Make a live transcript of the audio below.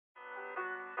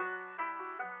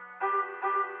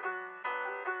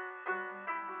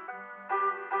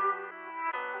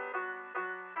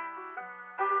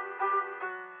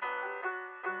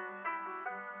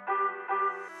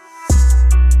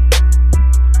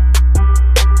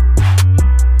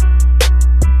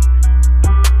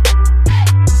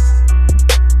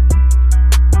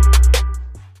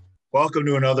Welcome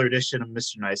to another edition of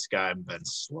Mr. Nice Guy. I'm Ben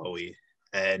Slowey,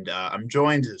 and I'm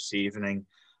joined this evening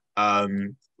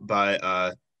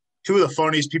by two of the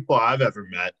funniest people I've ever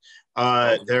met.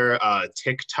 They're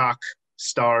TikTok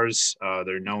stars.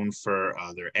 They're known for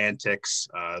their antics,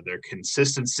 their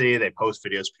consistency. They post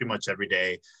videos pretty much every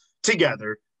day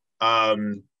together.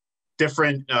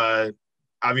 Different,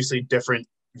 obviously different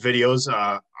videos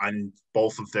on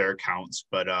both of their accounts,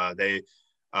 but they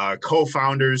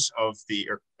co-founders of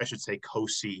or I should say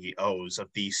co-CEOs of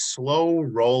the Slow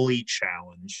Rolly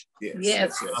Challenge.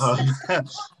 Yes.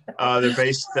 They're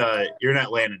based, you're in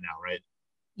Atlanta now, right?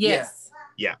 Yes.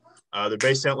 Yeah. They're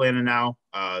based in Atlanta now,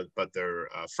 but they're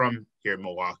from here in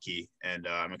Milwaukee. And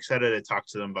I'm excited to talk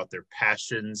to them about their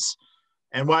passions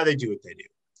and why they do what they do.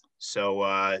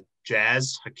 So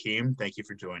Jazz, Hakeem, thank you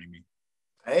for joining me.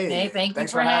 Hey, thank you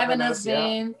for having us,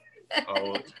 Ben.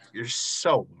 Oh, you're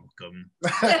so welcome.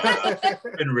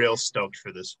 Been real stoked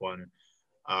for this one.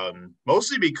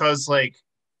 Mostly because like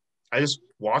I just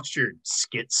watched your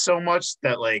skits so much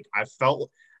that like I felt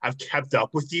I've kept up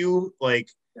with you. Like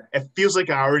it feels like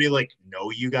I already like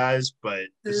know you guys, but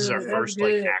this is our first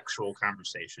like actual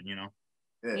conversation, you know?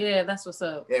 Yeah, that's what's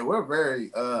up. Yeah, we're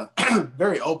very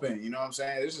very open, you know what I'm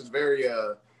saying? This is very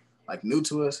like new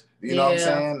to us, you know what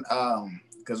I'm saying?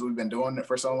 Because we've been doing it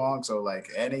for so long. So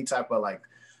like any type of like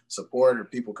support or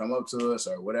people come up to us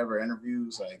or whatever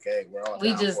interviews, like, hey, we're all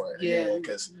down for it. Yeah,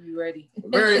 because we ready.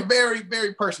 very, very,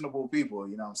 very personable people,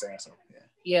 you know what I'm saying? So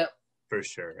Yep. For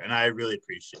sure. And I really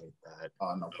appreciate that.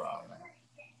 Oh, no problem, man.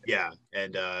 Yeah.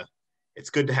 And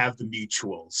it's good to have the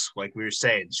mutuals. Like we were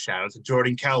saying, shout out to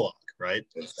Jordan Kellogg, right?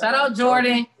 Shout out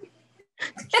Jordan.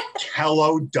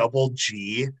 Kello double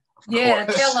G. Yeah,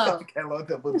 Kellogg. Kellogg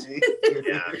double G.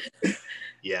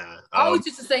 Yeah. I always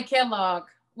used to say Kellogg.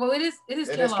 Well, it is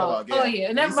Kellogg. Yeah. Oh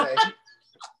yeah, never mind.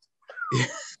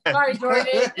 Sorry,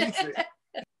 Jordan.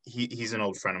 He's an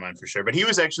old friend of mine for sure, but he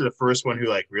was actually the first one who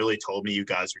like really told me you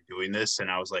guys were doing this,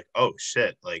 and I was like, oh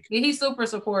shit, like yeah, he's super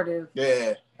supportive.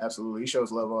 Yeah, absolutely. He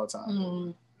shows love all the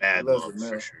time. Mad love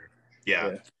for sure.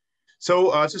 Yeah.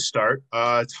 So to start,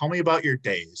 tell me about your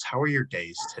days. How are your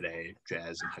days today,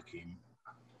 Jazz and Hakeem?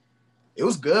 It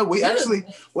was good. We actually,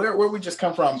 where we just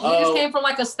come from? We just came from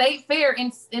like a state fair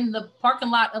in the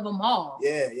parking lot of a mall.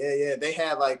 Yeah. They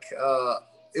had like,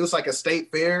 it was like a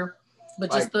state fair.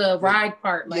 But like, just the ride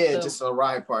part. Like just a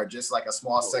ride part. Just like a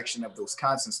small section of the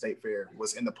Wisconsin State Fair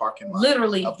was in the parking lot.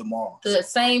 Literally. Of the mall. The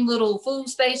same little food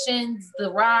stations,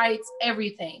 the rides,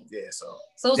 everything. Yeah, so.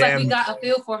 So it's like we got a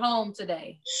feel for home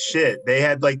today. Shit, they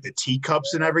had like the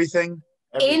teacups and everything?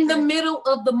 In the middle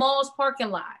of the mall's parking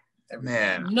lot.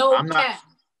 Man, no cap.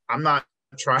 I'm not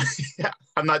trying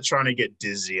to get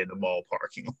dizzy in the mall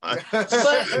parking lot.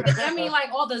 But I mean,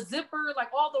 like all the zipper, like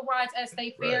all the rides at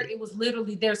State Fair, It was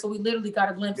literally there. So we literally got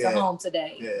a glimpse of home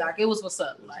today. Yeah. Like it was what's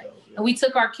up. Like, and we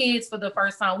took our kids for the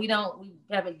first time. We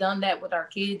haven't done that with our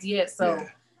kids yet. So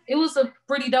it was a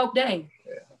pretty dope day.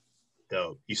 Yeah.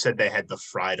 Dope. You said they had the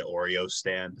fried Oreo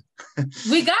stand.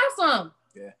 We got some.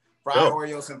 Yeah. Fried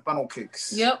Oreos and funnel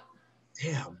cakes. Yep.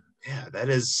 Damn. Yeah, that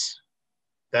is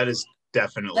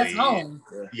definitely that's home.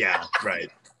 Yeah, right.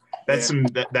 That's some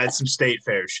state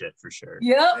fair shit for sure.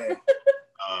 Yep.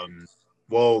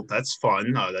 Well, that's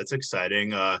fun. That's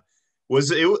exciting.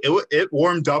 It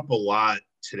warmed up a lot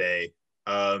today.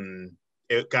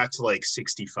 It got to like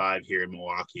 65 here in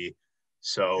Milwaukee.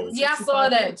 So yeah, I saw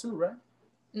that too, right?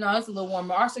 No, it's a little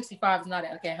warmer. Our 65 is not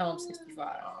at home 65.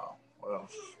 Oh, well,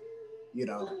 you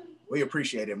know, we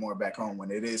appreciate it more back home when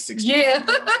it is 65. Yeah.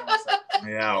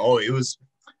 Yeah. Oh, it was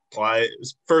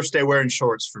first day wearing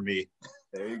shorts for me.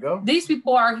 There you go. These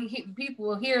people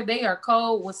here, they are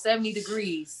cold with 70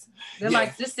 degrees. They're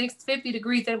like, this 50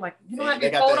 degrees. They're like, you don't have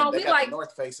your coat on. We like, the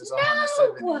North Faces on at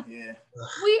 70. Yeah.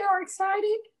 We are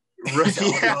excited.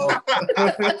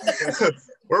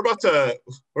 We're about to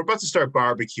start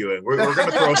barbecuing. We're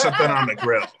gonna throw something on the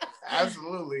grill.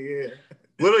 Absolutely, yeah.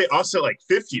 Literally also like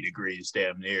 50 degrees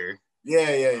damn near.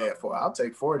 Yeah. I'll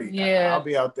take 40. Yeah. I'll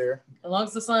be out there. As long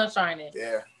as the sun's shining.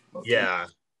 Yeah. Okay.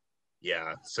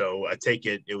 Yeah. So I take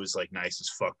it was like nice as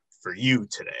fuck for you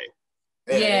today.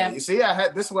 Yeah. You see,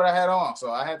 this is what I had on.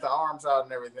 So I had the arms out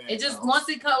and everything. It just once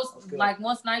it goes like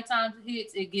once nighttime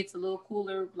hits, it gets a little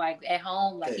cooler. Like at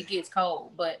home, like it gets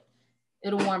cold, but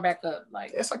it'll warm back up.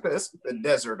 Like it's like the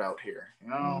desert out here, you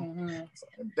know.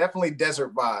 Definitely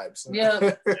desert vibes.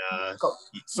 Yeah.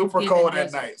 Super cold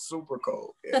at night. Super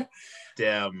cold. Yeah.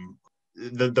 Damn.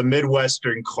 The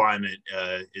Midwestern climate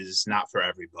is not for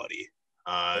everybody.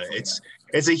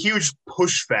 It's a huge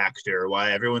push factor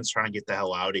why everyone's trying to get the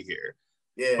hell out of here.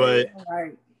 Yeah. But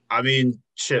I mean,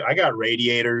 shit, I got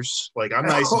radiators. Like, I'm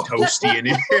nice and toasty in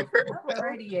here.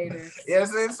 Radiators. Yeah,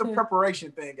 it's a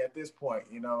preparation thing at this point,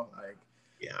 you know. Like,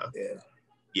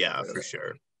 yeah, for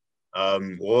sure.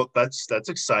 Well, that's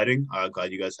exciting.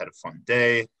 Glad you guys had a fun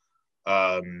day.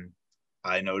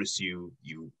 I noticed you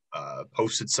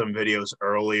posted some videos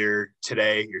earlier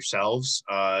today yourselves.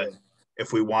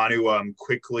 If we want to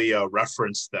quickly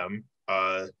reference them,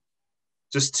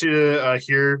 just to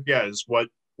hear, is what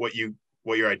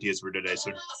your ideas were today.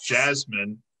 So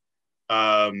Jasmine,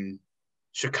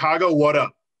 Chicago, what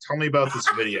up? Tell me about this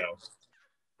video.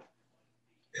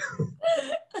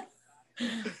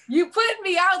 You put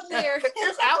me out there.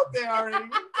 It's out there already.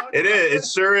 It is. It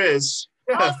sure is.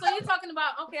 Oh, so you're talking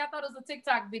about, okay, I thought it was a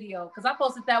TikTok video because I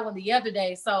posted that one the other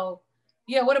day. So,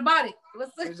 yeah, what about it? What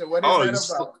is that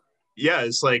about? Yeah,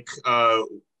 it's like,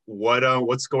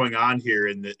 what's going on here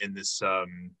in this,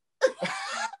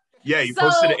 yeah, you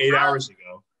posted it 8 hours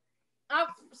ago.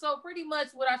 So pretty much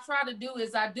what I try to do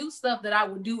is I do stuff that I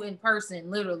would do in person,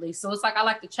 literally. So it's like I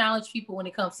like to challenge people when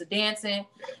it comes to dancing.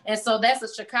 And so that's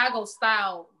a Chicago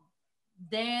style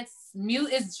dance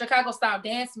it's Chicago style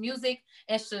dance music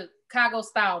and Chicago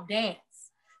style dance.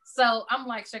 So I'm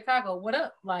like, Chicago, what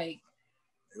up? Like,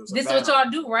 this is what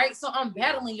y'all do, right? So I'm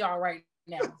battling y'all right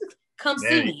now. Come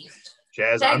see me.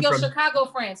 Jazz, tag your Chicago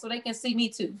friends so they can see me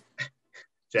too. Jazz,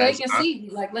 so they can see,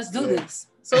 like, let's do this.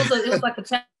 So it was like a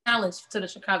challenge to the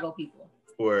Chicago people.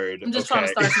 Word. I'm just trying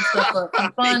to start some stuff up.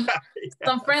 Some fun,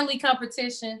 some friendly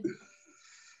competition.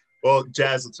 Well,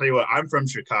 Jazz, I'll tell you what, I'm from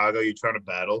Chicago. You trying to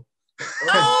battle?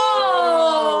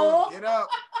 Oh! Get up.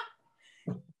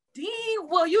 Dang,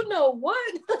 well, you know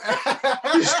what?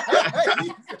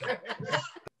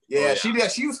 Yeah, she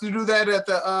used to do that at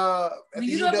the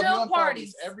UWM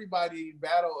parties. Everybody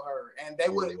battled her, and they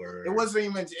would. It wasn't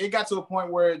even. It got to a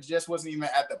point where it just wasn't even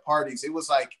at the parties. It was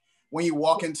like when you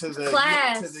walk into the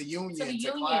class, to the union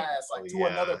class, like to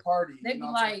another party. They'd be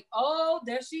like, "Oh,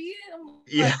 there she is."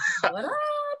 Yeah. Like, what up?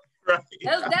 Right.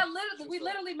 That literally, we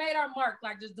literally made our mark,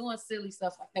 like just doing silly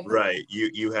stuff like that. Right.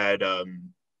 You had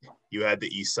the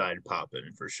East Side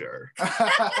popping for sure.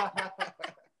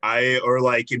 Or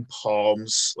like in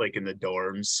Palms, like in the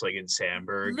dorms, like in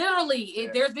Sandburg. Literally,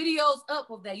 there's videos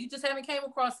up of that. You just haven't came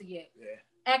across it yet. Yeah.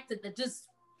 Acted that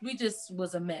we just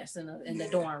was a mess in the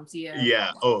dorms. Yeah.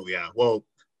 Yeah. Oh yeah. Well,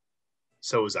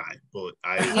 so was I. Well,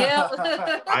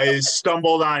 I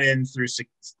stumbled on in through.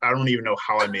 I don't even know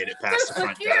how I made it past the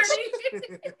front desk.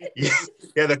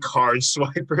 Yeah, the card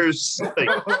swipers. Like,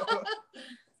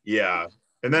 yeah,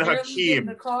 and then Hakeem.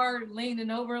 The car leaning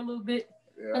over a little bit.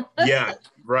 Yeah,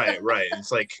 right.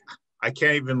 It's like I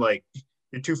can't even like.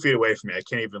 You're 2 feet away from me. I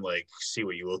can't even like see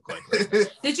what you look like. Right.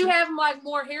 Did you have like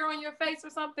more hair on your face or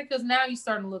something? Because now you're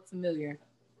starting to look familiar.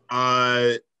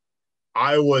 I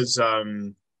was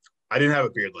I didn't have a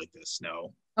beard like this.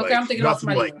 No. Okay, like, I'm thinking about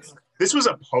somebody else. This was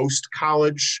a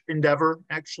post-college endeavor,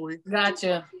 actually.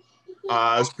 Gotcha.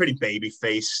 I was pretty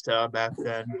baby-faced back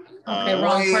then. Okay,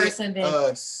 wrong person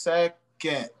then.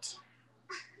 Second.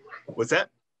 What's that?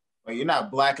 Well, you're not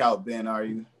Blackout Ben, are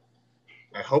you?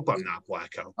 I hope I'm not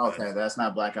Blackout Ben. Okay, that's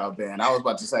not Blackout Ben. I was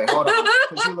about to say, hold on,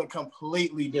 because you look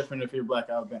completely different if you're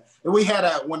Blackout Ben. We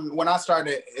had when I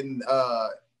started in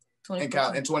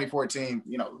 2014,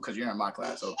 you know, because you're in my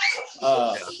class. So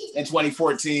in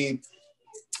 2014,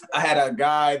 I had a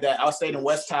guy that I stayed in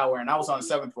West Tower, and I was on the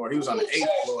 7th floor. He was on the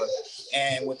 8th floor.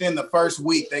 And within the first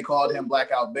week, they called him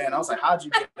Blackout Ben. I was like, how'd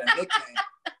you get that nickname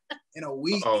in a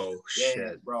week? Oh,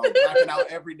 shit. Bro. Blacking out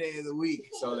every day of the week.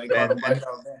 So they called him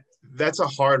Blackout Ben. That's a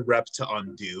hard rep to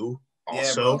undo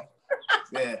also.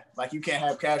 Yeah, like you can't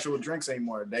have casual drinks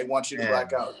anymore. They want you to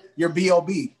black out. You're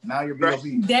B.O.B. Now you're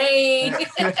B.O.B. Dang.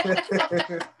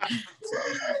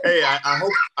 Hey, I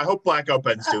hope Blackout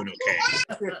Ben's doing okay.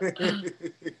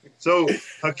 So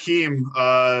Hakeem,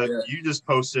 you just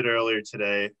posted earlier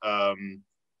today.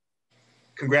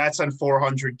 Congrats on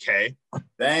 400K.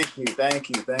 Thank you.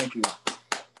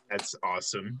 That's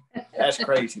awesome. That's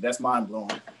crazy. That's mind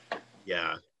blowing.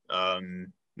 Yeah.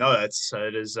 No, that's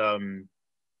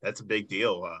a big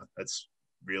deal. That's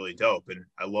really dope, and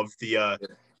I love the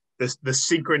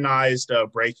synchronized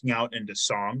breaking out into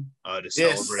song to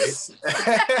celebrate.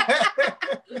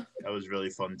 That was really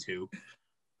fun too.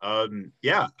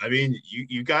 Yeah, I mean,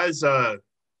 you guys are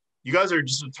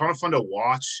just a ton of fun to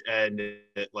watch, and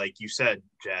like you said,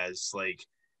 Jazz, like,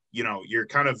 you know, you're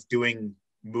kind of doing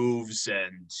moves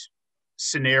and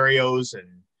scenarios and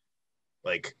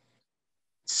like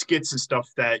skits and stuff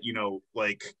that, you know,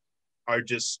 like are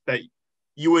just that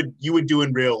you would do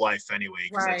in real life anyway,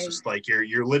 because that's just like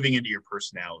you're living into your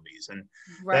personalities, and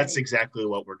that's exactly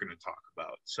what we're going to talk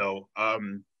about. So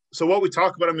So what we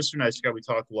talk about on Mr. Nice Guy, we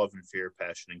talk love and fear,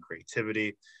 passion and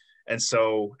creativity. And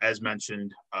so, as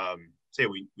mentioned, I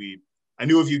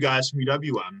knew of you guys from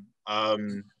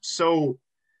UWM. So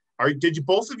did you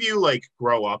both of you like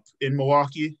grow up in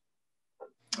Milwaukee?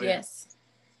 Yes.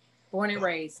 Born and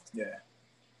raised. Yeah.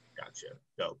 Gotcha.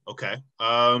 Dope. Okay.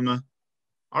 All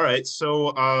right.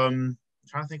 So I'm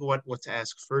trying to think of what to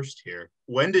ask first here.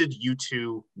 When did you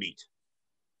two meet?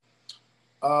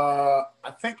 I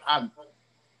think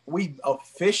we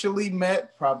officially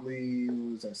met probably,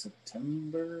 was that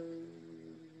September?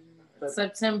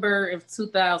 September of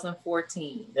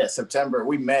 2014. Yeah, September.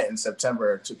 We met in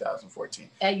September of 2014.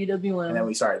 At UWM. And then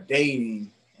we started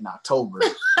dating in October.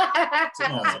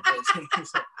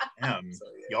 Damn. So,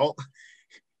 yeah.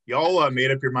 Y'all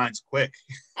made up your minds quick.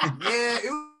 Yeah,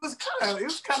 it was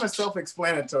kind of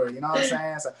self-explanatory, you know what I'm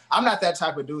saying? So I'm not that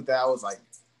type of dude that I was like,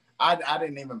 I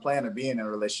didn't even plan to be in a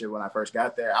relationship when I first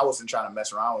got there. I wasn't trying to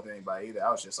mess around with anybody either. I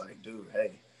was just like, dude,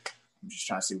 hey, I'm just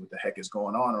trying to see what the heck is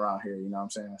going on around here, you know what I'm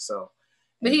saying? So,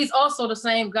 but he's also the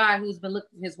same guy who's been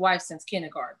looking at his wife since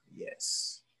kindergarten.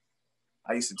 Yes.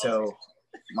 I used to tell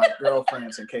my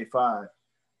girlfriends in K5,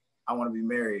 I want to be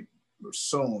married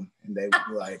soon. And they would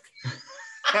be like,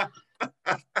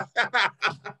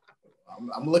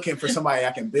 I'm looking for somebody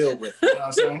I can build with, you know what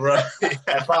I'm saying? Right.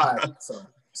 At 5. So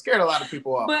scared a lot of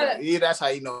people off. But yeah, that's how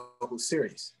you know who's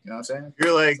serious. You know what I'm saying?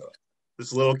 You're like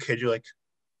this little kid. You're like,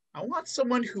 I want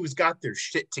someone who's got their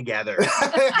shit together.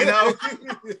 You know?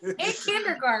 In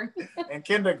kindergarten. In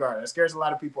kindergarten. It scares a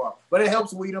lot of people off. But it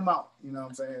helps weed them out. You know what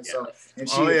I'm saying? Yeah. So, and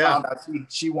she found out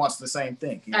she wants the same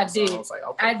thing. You know? I did. So I was like,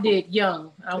 okay, I did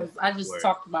young. I just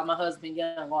talked about my husband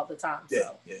young all the time.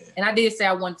 So. Yeah. And I did say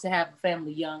I wanted to have a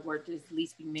family young, or to at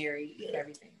least be married and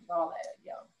everything. All that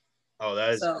young. Oh,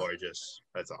 that is gorgeous.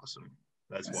 That's awesome.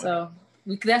 That's wonderful.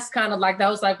 So that's kind of like,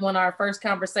 that was like one of our first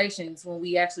conversations when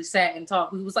we actually sat and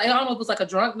talked. We was like, I don't know if it was like a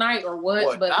drunk night or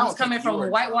what, but it was coming from the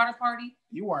Whitewater party.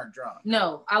 You weren't drunk.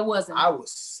 No, I wasn't. I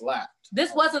was slapped.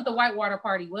 This wasn't the Whitewater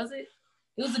party, was it?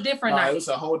 It was a different night. It was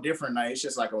a whole different night. It's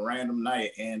just like a random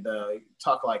night, and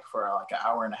talk like for like an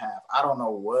hour and a half. I don't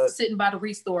know what. Sitting by the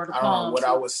Restore. I don't know what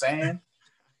I was saying,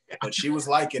 but she was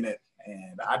liking it.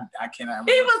 And I cannot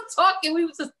remember. He was talking. We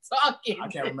was just talking. I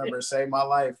can't remember save my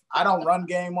life. I don't run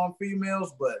game on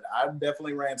females, but I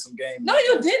definitely ran some game. No,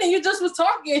 you didn't. You just was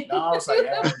talking. No, I was like,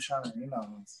 I'm trying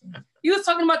to, You was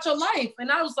talking about your life,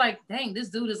 and I was like, dang, this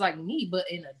dude is like me, but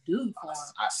in a dude form.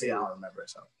 I see. I don't remember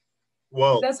so.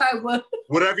 Well, that's how it was.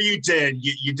 Whatever you did,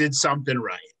 you did something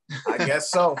right. I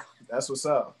guess so. That's what's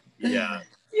up. Yeah.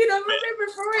 You don't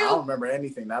remember for real? I don't remember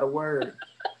anything. Not a word.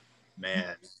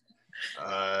 Man.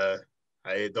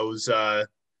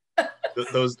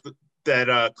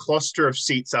 That cluster of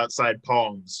seats outside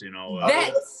Palms,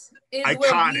 that is iconic.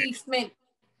 Where we spent.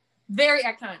 Very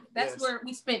iconic. That's where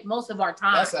we spent most of our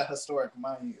time. That's a historic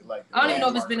money. Like I don't even know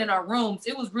if it's been in our rooms.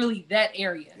 It was really that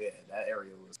area. Yeah, that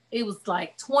area was. It was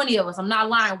like 20 of us. I'm not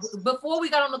lying. Before we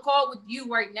got on the call with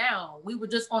you right now, we were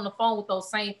just on the phone with those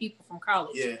same people from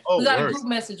college. Yeah. We got a group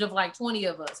message of like 20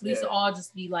 of us. We used to all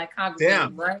just be like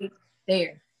congregating right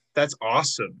there. That's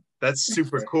awesome. That's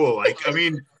super cool. Like, I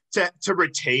mean, to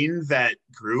retain that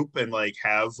group and like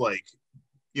have like,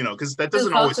 because that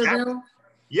doesn't always happen.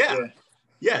 Yeah,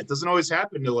 it doesn't always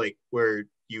happen to like where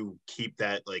you keep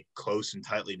that like close and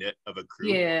tightly knit of a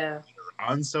group. Yeah.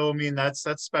 On. So I mean, that's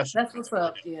special. That's what's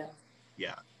up. Yeah.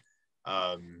 Yeah.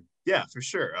 Yeah, for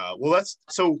sure. Well,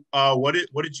 what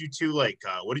did you two like?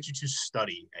 What did you two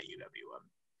study at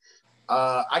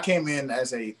UWM? I came in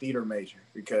as a theater major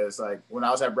because like when I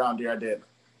was at Brown Deer, I did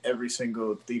every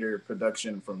single theater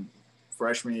production from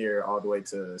freshman year all the way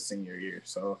to senior year.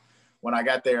 So when I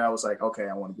got there, I was like, okay,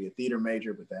 I want to be a theater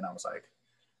major. But then I was like,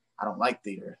 I don't like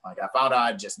theater. Like I found out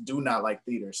I just do not like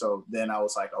theater. So then I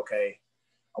was like, okay,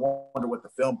 I wonder what the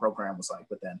film program was like.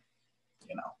 But then,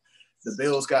 the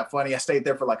bills got funny. I stayed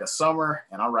there for like a summer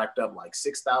and I racked up like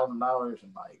 $6,000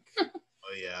 and like,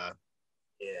 oh yeah.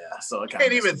 Yeah. So I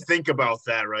can't even think about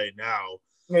that right now.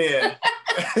 Yeah.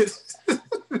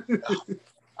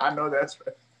 I know that's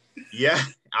right. Yeah,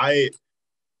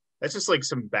 that's just like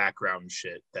some background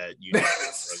shit that you need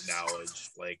to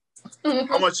acknowledge. Like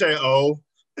how much I owe.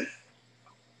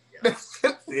 Yeah.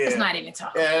 It's not even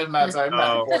talking. Yeah, it's not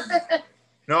talking.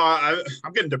 No,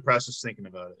 I'm getting depressed just thinking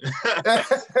about it.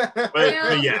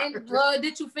 but yeah. And,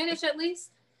 did you finish at least?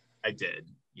 I did,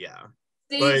 yeah.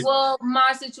 See, well,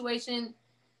 my situation,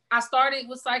 I started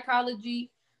with psychology.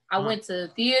 I went to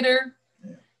theater.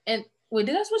 And wait,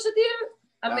 did I switch to theater?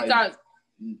 I think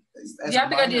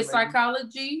I did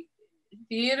psychology,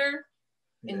 theater,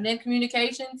 and then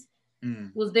communications.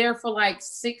 Was there for like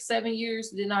 6-7 years,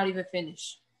 did not even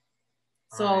finish.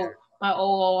 So I owe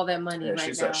all that money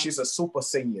right now. She's a super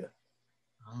senior.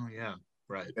 Oh yeah,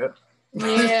 right. Yep.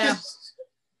 Yeah.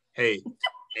 Hey,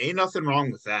 ain't nothing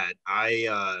wrong with that.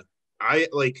 I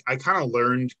kind of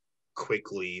learned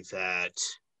quickly that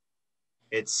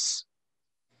it's,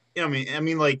 I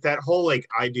mean, like that whole like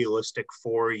idealistic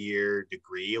 4-year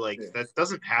degree, like that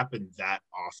doesn't happen that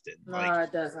often. No, like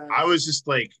it doesn't. I was just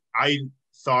like, I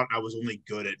thought I was only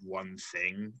good at one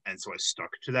thing, and so I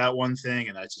stuck to that one thing,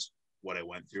 and that's just what I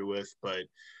went through with. But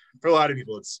for a lot of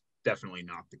people, it's definitely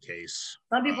not the case.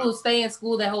 Some people stay in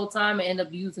school that whole time and end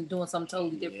up doing something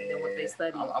totally different than what they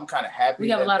studied. I'm kind of happy. We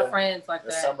have a lot of friends like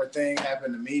that. The summer thing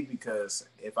happened to me because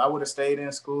if I would have stayed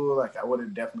in school, like I would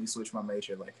have definitely switched my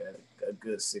major like a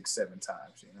good 6-7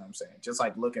 times. You know what I'm saying? Just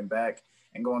like looking back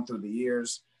and going through the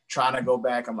years, trying to go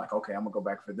back, I'm like, okay, I'm gonna go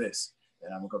back for this,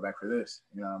 and I'm gonna go back for this.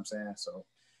 You know what I'm saying? So,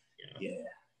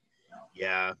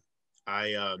 yeah.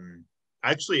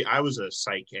 I was a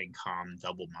psych and comm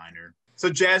double minor. So,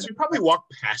 Jazz, we probably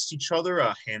walked past each other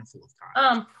a handful of times.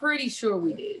 I'm pretty sure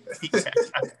we did.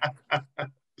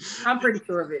 I'm pretty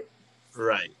sure of it.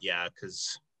 Right, yeah,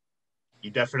 because you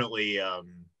definitely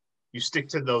you stick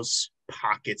to those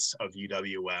pockets of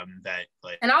UWM that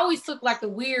like. And I always took like the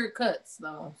weird cuts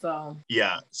though. So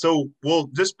yeah. So well,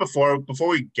 just before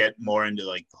we get more into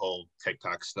like the whole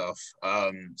TikTok stuff,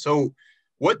 so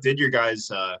what did your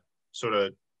guys sort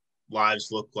of lives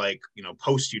look like, you know,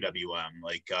 post UWM,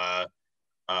 like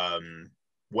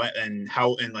what and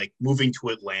how, and like moving to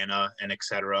Atlanta and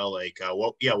etc. Like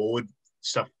what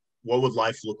would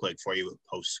life look like for you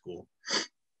post school?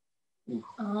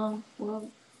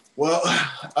 Well,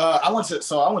 I went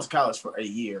to college for a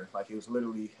year. Like it was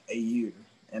literally a year,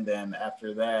 and then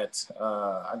after that,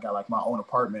 I got like my own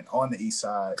apartment on the east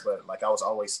side. But like I was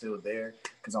always still there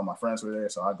because all my friends were there.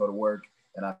 So I go to work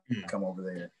and I come over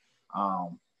there.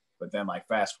 But then like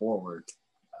fast forward,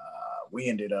 we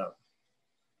ended up.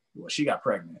 Well, she got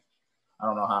pregnant. I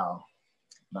don't know how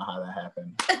that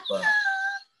happened, but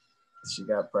she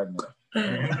got pregnant.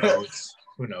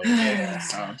 Who knows?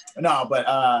 No,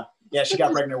 but yeah, she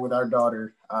got pregnant with our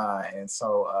daughter, and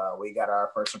so we got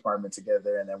our first apartment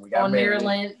together, and then we got married.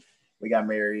 Maryland. We got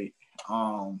married,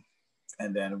 and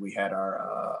then we had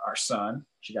our son.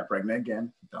 She got pregnant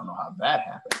again. Don't know how that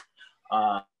happened.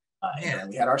 And then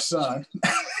we had our son.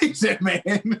 He said, "Man."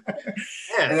 And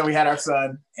then we had our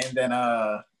son, and then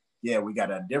we got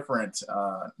a different,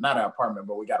 not an apartment,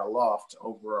 but we got a loft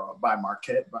over by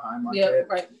Marquette, behind Marquette. Yeah,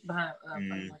 right behind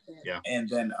Marquette. Yeah. And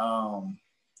then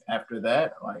after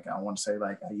that, like I want to say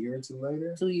like a year or two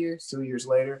later. 2 years. 2 years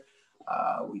later,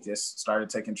 we just started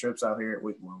taking trips out here.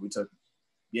 We took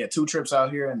 2 trips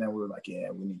out here, and then we were like, yeah,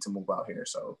 we need to move out here.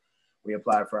 So we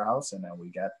applied for a house, and then we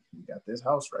got this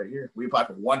house right here. We applied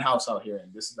for one house out here,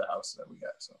 and this is the house that we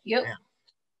got. So yep.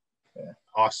 Yeah.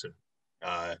 Awesome.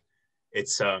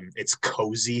 It's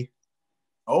cozy.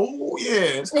 Oh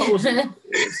yeah, it's cozy.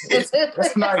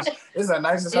 It's nice. It's the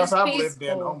nicest house I've lived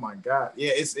in. Oh my god.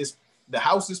 Yeah, it's the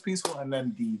house is peaceful, and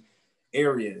then the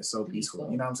area is so peaceful.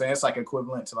 You know what I'm saying? It's like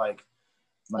equivalent to like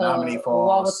Menominee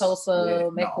Falls,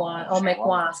 Wauwatosa, Mequon.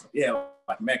 Mequon. Yeah,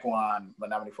 like Mequon,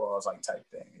 Menominee Falls, like type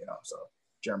thing. You know, so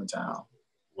Germantown.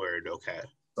 Word. Okay.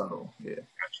 So yeah.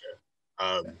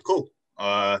 Gotcha. Cool.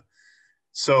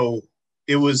 So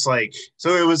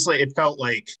it felt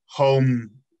like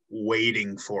home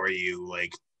waiting for you,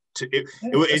 like it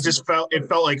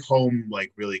felt like home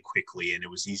like really quickly, and it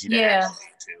was easy to access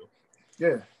to.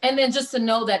 Yeah. And then just to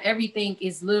know that everything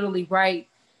is literally right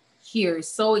here. It's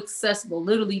so accessible.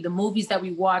 Literally the movies that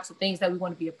we watch, the things that we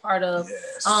want to be a part of.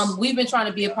 Yes. We've been trying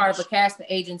to be a part of a casting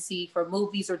agency for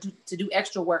movies or to do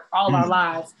extra work all our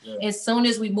lives. Yeah. As soon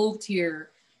as we moved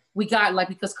here, we got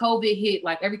because COVID hit,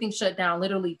 like everything shut down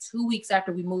literally 2 weeks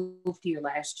after we moved here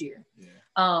last year.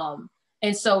 Yeah.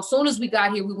 And so as soon as we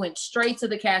got here, we went straight to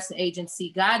the casting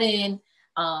agency, got in,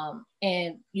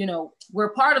 and we're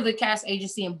part of the casting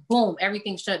agency, and boom,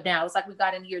 everything shut down. It's like we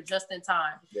got in here just in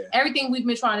time. Yeah. Everything we've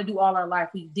been trying to do all our life,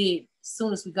 we did as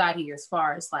soon as we got here, as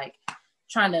far as like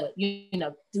trying to,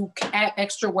 do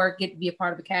extra work, get to be a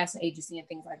part of the casting agency and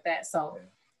things like that. So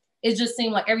it just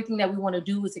seemed like everything that we want to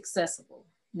do is accessible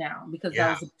now, because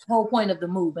that was the whole point of the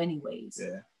move anyways.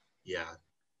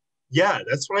 Yeah,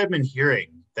 that's what I've been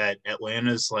hearing, that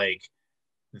Atlanta's like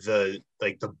the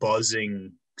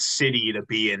buzzing city to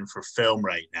be in for film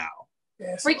right now.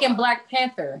 Yeah, freaking Black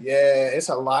Panther. Yeah, it's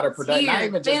a lot of production. Not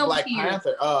even just Black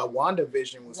Panther.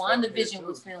 WandaVision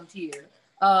was filmed here.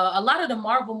 A lot of the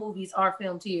Marvel movies are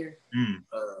filmed here,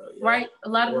 right? A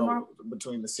lot of the Marvel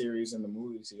between the series and the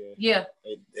movies,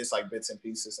 it's like bits and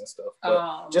pieces and stuff.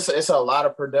 But it's a lot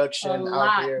of production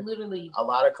out here, literally a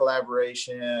lot of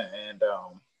collaboration, and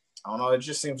I don't know. It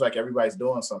just seems like everybody's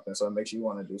doing something, so it makes you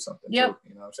want to do something. Too, you know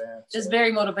what I'm saying? It's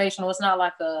very motivational. It's not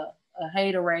like a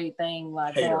haterade thing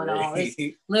like going on. It's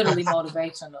literally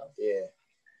motivational.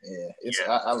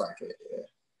 I like it.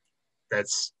 Yeah.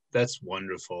 That's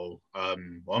wonderful. Well,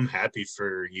 I'm happy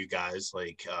for you guys,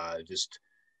 like just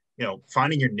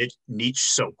finding your niche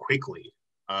so quickly.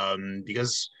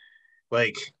 Because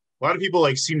like a lot of people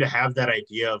like seem to have that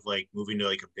idea of like moving to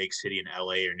like a big city in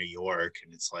LA or New York,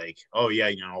 and it's like, oh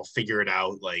yeah, I'll figure it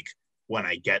out like when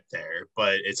I get there.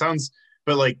 But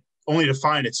like only to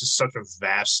find it's just such a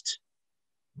vast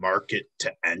market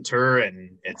to enter,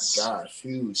 and it's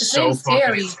huge. So fucking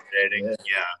fascinating. Yeah.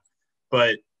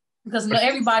 But because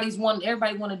everybody want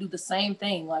to do the same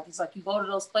thing. Like it's like you go to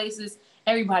those places,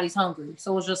 everybody's hungry.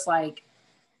 So it's just like,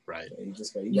 right.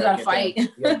 You gotta fight. You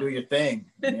gotta do your thing.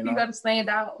 You gotta stand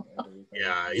out.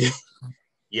 Yeah.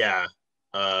 Yeah,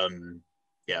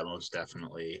 most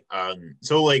definitely.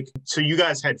 So you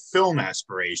guys had film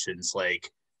aspirations,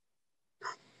 like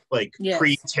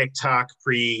pre-TikTok,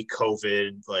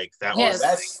 pre-COVID, like that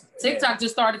was. TikTok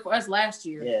just started for us last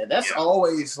year. Yeah, that's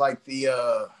always like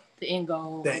the end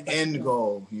goal. The end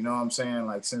goal, you know what I'm saying?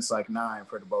 Like since like 9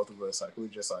 for the both of us, like we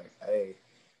just like, hey, I'm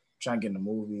trying to get in the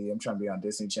movie. I'm trying to be on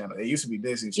Disney Channel. It used to be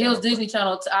Disney Channel. It was Disney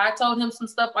Channel. I told him some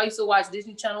stuff I used to watch.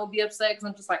 Disney Channel would be upset because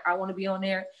I'm just like, I want to be on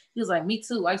there. He was like, me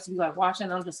too. I used to be like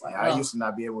watching. I'm just like, I used to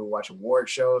not be able to watch award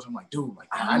shows. I'm like, dude, like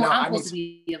I'm supposed to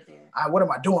be up there. What am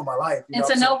I doing in my life? And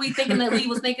to know we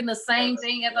was thinking the same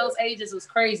thing at those ages was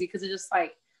crazy because it's just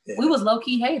like we was low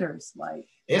key haters. Like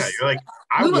you're like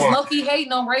we was low key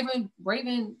hating on Raven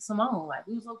Simone. Like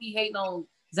we was low key hating on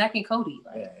Zach and Cody.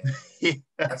 Like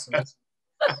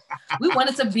we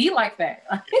wanted to be like that.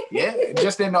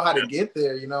 Just didn't know how to get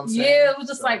there. You know what I'm saying? Yeah, it was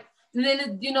just like. And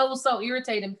then it was so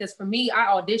irritating because for me, I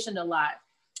auditioned a lot.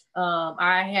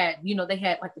 I had, they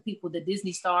had like the people, the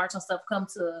Disney stars and stuff come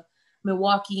to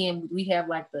Milwaukee, and we have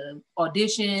like the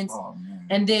auditions,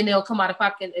 and then they'll come out of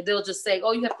pocket and they'll just say,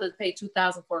 "Oh, you have to pay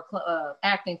 $2,000 for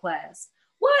acting class."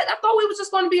 What? I thought we was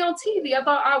just going to be on TV. I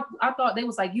thought they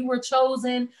was like, you were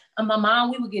chosen. And my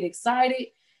mom, we would get excited,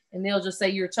 and they'll just say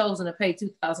you're chosen to pay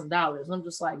 $2,000. I'm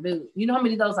just like, dude, you know how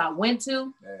many of those I went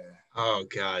to? Oh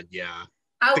God, yeah.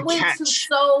 I went to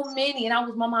so many,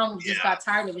 and my mom just got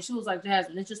tired of it. She was like,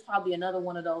 Jasmine, it's just probably another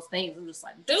one of those things. I'm just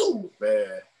like, dude.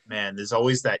 Man, there's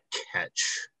always that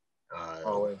catch.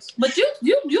 Always. But you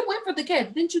went for the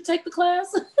catch. Didn't you take the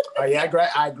class? Oh yeah,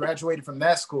 I graduated from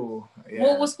that school.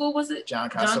 Yeah. What school was it? John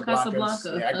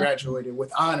Casablanca. Yeah, I graduated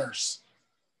with honors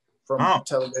from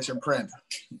television print.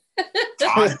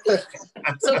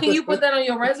 So can you put that on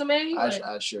your resume?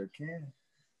 I sure can.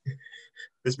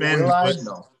 This man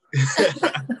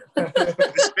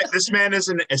this man is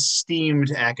an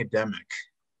esteemed academic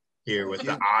here with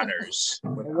the honors.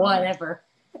 Whatever.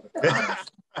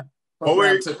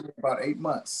 It took me about 8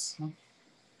 months.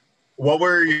 What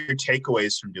were your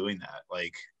takeaways from doing that?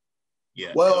 Like,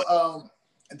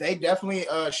 they definitely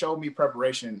showed me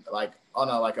preparation, like on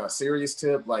a serious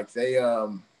tip. Like they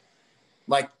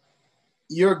like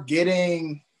you're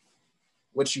getting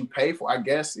what you pay for, I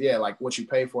guess. Yeah, like what you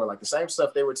pay for, like the same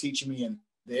stuff they were teaching me and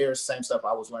the same stuff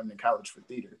I was learning in college for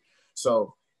theater.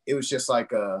 So it was just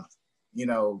like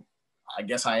I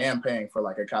guess I am paying for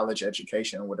like a college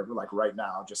education or whatever, like right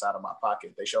now, just out of my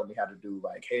pocket. They showed me how to do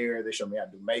like hair. They showed me how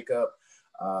to do makeup.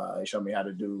 They showed me how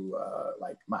to do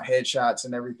like my headshots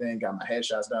and everything. Got my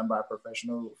headshots done by a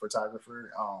professional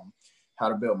photographer. How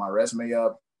to build my resume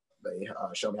up. They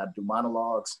showed me how to do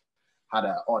monologues, how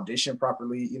to audition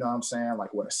properly. You know what I'm saying?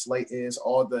 Like what a slate is,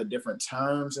 all the different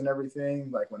terms and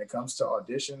everything, like when it comes to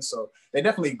auditions. So they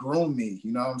definitely groomed me,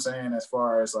 you know what I'm saying? As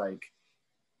far as like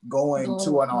going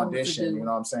to an audition, you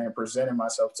know what I'm saying? Presenting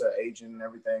myself to an agent and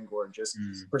everything, or just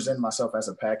presenting myself as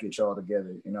a package all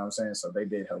together, you know what I'm saying? So they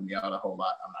did help me out a whole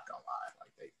lot. I'm not gonna lie. Like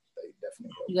they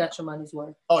definitely helped. You got your money's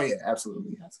worth. Oh yeah,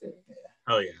 absolutely. That's good. Yeah.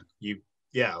 Oh yeah.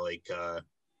 Like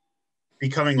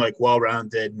becoming like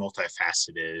well-rounded,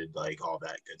 multifaceted, like all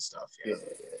that good stuff. Yeah.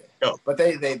 Oh. But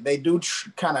they do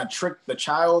kind of trick the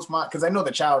child's mind, because they know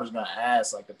the child is gonna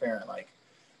ask like the parent like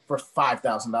for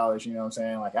 $5,000. You know what I'm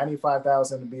saying? Like I need $5,000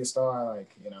 to be a star.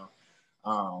 Like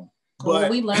but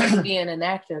we learned being an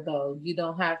actor though. You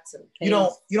don't have to. You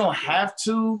don't have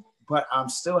to. But I'm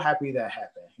still happy that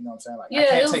happened. You know what I'm saying? Like I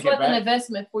can't it was like an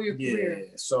investment for your career.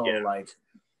 So like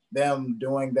them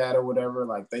doing that or whatever,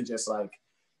 like they just like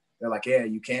they're like, yeah,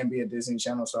 you can be a Disney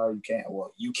Channel star. You can't.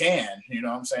 Well, you can, you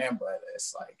know what I'm saying? But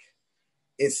it's like,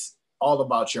 it's all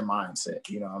about your mindset.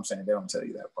 You know what I'm saying? They don't tell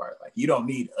you that part. Like, you don't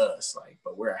need us, like,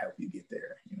 but we're help you get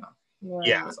there, you know? Right.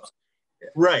 Yeah.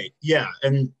 Right. Yeah.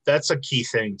 And that's a key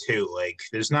thing too. Like,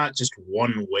 there's not just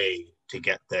one way to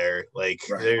get there. Like,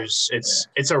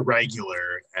 it's a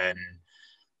regular, and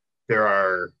there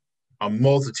are a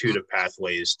multitude of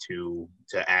pathways to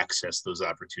access those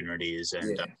opportunities.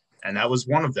 And that was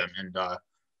one of them. And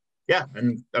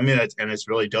and I mean, it's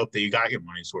really dope that you got your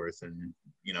money's worth and,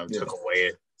 you know, took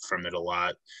away from it a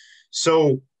lot.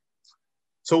 So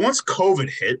once COVID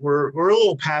hit, we're a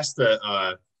little past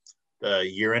the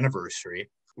year anniversary.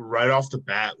 Right off the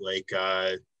bat, like,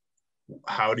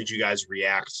 how did you guys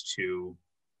react to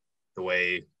the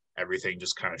way everything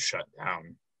just kind of shut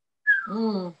down?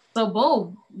 So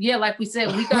boom, yeah, like we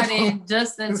said, we got in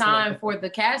just in time for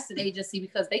the casting agency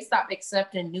because they stopped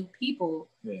accepting new people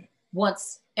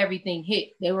once everything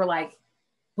hit. They were like,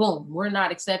 boom, we're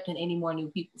not accepting any more new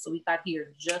people. So we got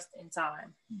here just in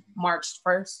time. March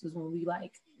 1st is when we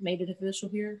like made it official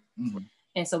here.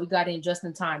 And so we got in just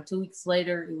in time. 2 weeks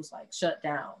later, it was like shut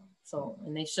down. So,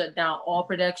 and they shut down all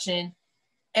production,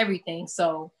 everything.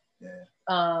 So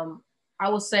I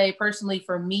would say personally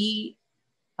for me,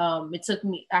 it took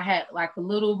me, I had like a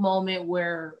little moment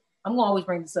where, I'm gonna always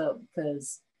bring this up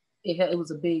because it was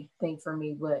a big thing for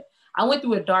me, but I went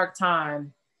through a dark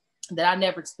time that I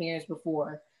never experienced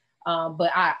before. But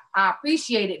I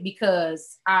appreciate it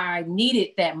because I needed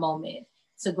that moment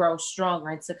to grow stronger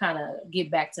and to kind of get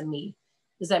back to me.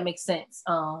 Does that make sense?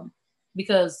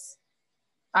 Because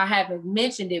I haven't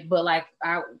mentioned it, but like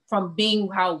from being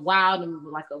how wild and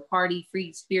like a party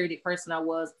free spirited person I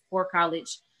was before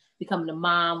college, becoming a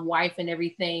mom, wife and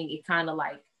everything, it kind of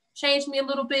like changed me a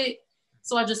little bit.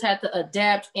 So I just had to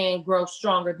adapt and grow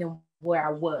stronger than where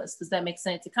I was. Does that make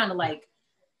sense? It kind of like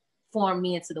formed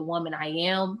me into the woman I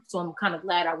am. So I'm kind of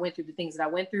glad I went through the things that I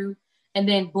went through. And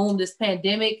then boom, this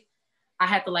pandemic, I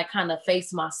had to like kind of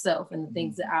face myself and the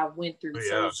things that I went through.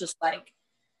 So it's just like,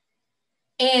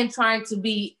 and trying to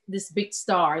be this big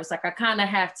star. It's like, I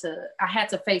had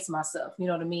to face myself. You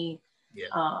know what I mean? Yeah.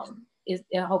 I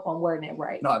hope I'm wording it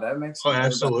right. No, that makes sense. Oh,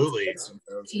 absolutely.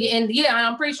 And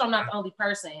I'm pretty sure I'm not the only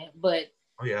person, but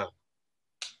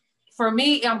for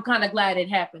me, I'm kind of glad it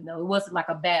happened though. It wasn't like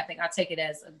a bad thing. I take it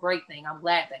as a great thing. I'm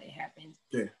glad that it happened.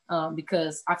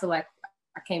 Because I feel like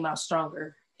I came out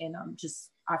stronger and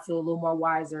I feel a little more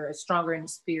wiser, stronger in the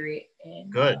spirit.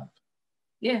 And good.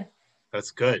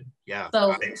 That's good. Yeah.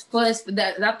 So plus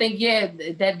that, I think,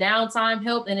 that downtime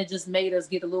helped, and it just made us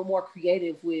get a little more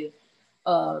creative with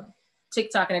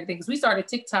TikTok and everything. Because we started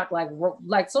TikTok like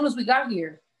as soon as we got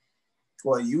here.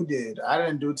 Well, you did. I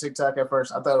didn't do TikTok at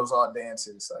first. I thought it was all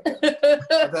dances. Like,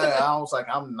 I was like,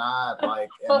 I'm not like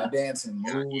in a dancing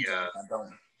mood. Yeah. I don't.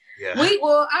 Yeah.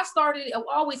 I started. I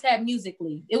always had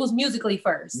Musical.ly. It was Musical.ly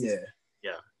first. Yeah.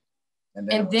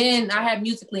 And then I had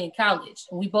Musical.ly in college,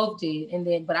 and we both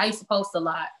did. But I used to post a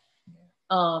lot,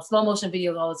 slow motion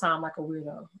videos all the time, like a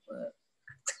weirdo. But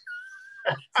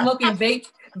smoking vape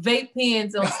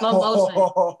pens on slow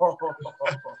motion.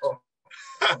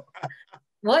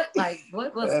 What? Like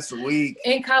what was? That's weak.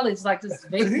 In college, like just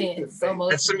vape pens, slow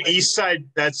motion.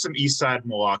 That's some East Side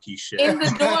Milwaukee shit. In the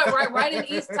door, right in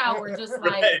East Tower, just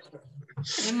like.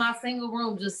 In my single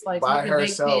room, just like smoking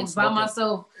vape pens by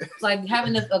myself, like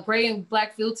having a gray and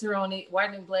black filter on it,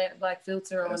 white and black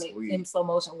filter on it in slow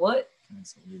motion. What?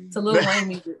 It's a Lil Wayne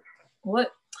music.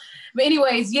 What? But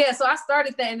anyways, so I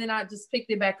started that, and then I just picked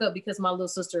it back up because my little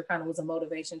sister kind of was a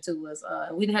motivation to us.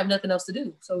 We didn't have nothing else to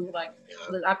do, so we were like,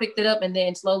 I picked it up, and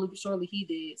then slowly but surely he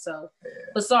did. So,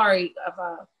 but sorry,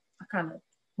 I kind of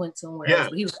went somewhere else.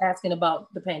 But he was asking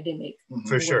about the pandemic.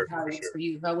 For sure. How was it for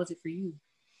you? How was it for you?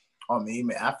 Oh, me,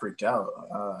 man, I freaked out.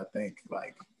 I think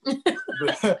like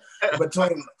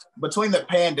between the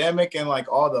pandemic and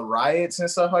like all the riots and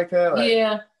stuff like that.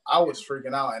 Like, I was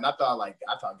freaking out, and I thought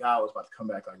God was about to come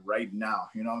back like right now.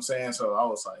 You know what I'm saying? So I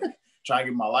was like trying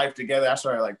to get my life together. I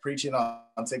started like preaching on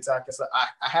TikTok and stuff.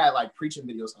 I had like preaching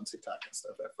videos on TikTok and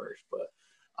stuff at first, but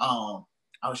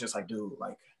I was just like, dude,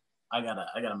 like I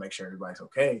gotta make sure everybody's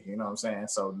okay. You know what I'm saying?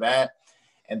 So that.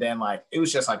 And then like it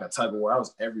was just like a tug of war. I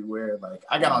was everywhere. Like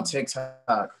I got on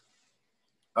TikTok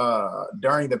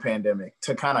during the pandemic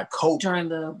to kind of cope during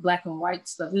the black and white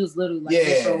stuff. It was literally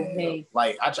like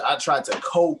like I tried to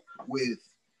cope with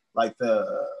like the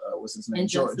what's his name,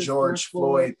 George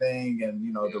Floyd thing, and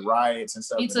you know the riots and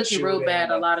stuff. He took it real bad.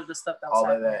 A lot of the stuff that was all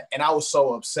happening. Of that, and I was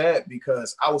so upset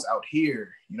because I was out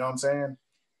here. You know what I'm saying?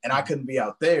 And I couldn't be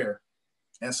out there.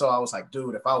 And so I was like,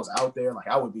 dude, if I was out there, like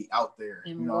I would be out there,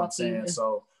 you know what I'm saying?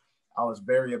 So I was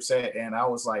very upset, and I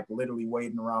was like literally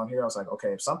waiting around here. I was like,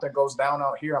 okay, if something goes down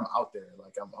out here, I'm out there.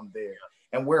 Like I'm there.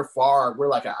 And we're far. We're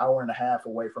like an hour and a half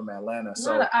away from Atlanta.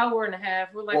 So not an hour and a half.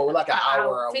 We're like an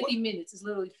hour. 50 minutes. It's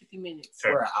literally 50 minutes.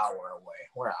 We're an hour away.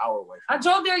 We're an hour away. I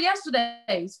drove there yesterday.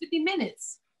 It's 50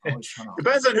 minutes.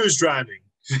 Depends on who's driving.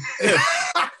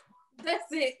 That's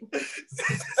it.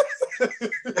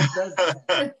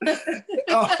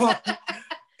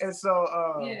 And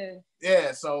so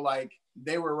yeah, so like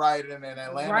they were riding in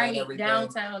Atlanta and everything.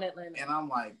 Downtown Atlanta. And I'm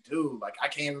like, dude, like I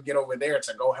can't even get over there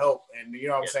to go help. And you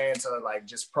know what I'm saying? To like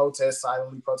just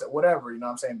silently protest, whatever, you know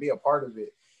what I'm saying? Be a part of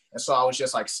it. And so I was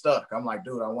just like stuck. I'm like,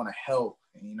 dude, I want to help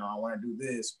and you know, I want to do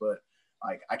this, but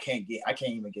like I can't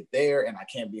even get there and I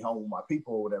can't be home with my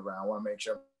people or whatever. I want to make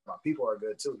sure my people are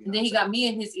good too. And then he got me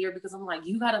in his ear because I'm like,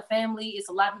 you got a family. It's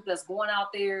a lot of people that's going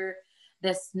out there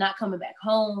that's not coming back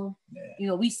home. Yeah. You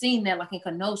know, we seen that like in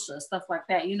Kenosha, stuff like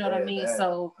that. You know what I mean?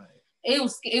 So it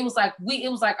was like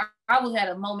I had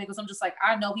a moment because I'm just like,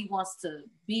 I know he wants to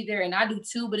be there and I do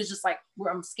too, but it's just like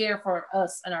I'm scared for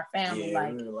us and our family. We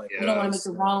don't want to make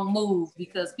the wrong move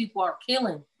because people are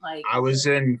killing. Like I was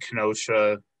in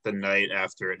Kenosha the night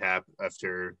after it happened,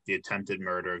 after the attempted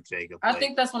murder of Jacob. I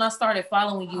think that's when I started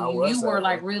following you. You were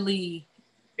like really.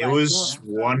 It was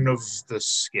one of the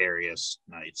scariest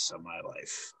nights of my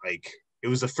life. Like it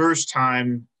was the first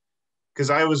time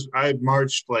because I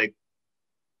marched like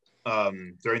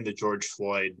during the George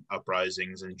Floyd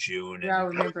uprisings in June. Yeah, I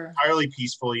remember. Entirely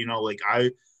peaceful, you know, like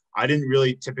I didn't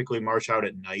really typically march out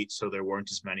at night, so there weren't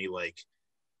as many like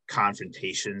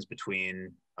confrontations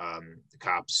between the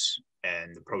cops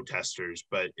and the protesters.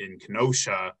 But in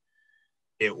Kenosha,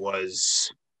 it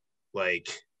was like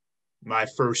my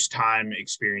first time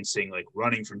experiencing like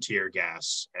running from tear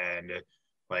gas and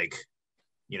like,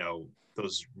 you know,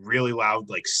 those really loud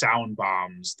like sound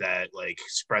bombs that like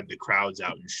spread the crowds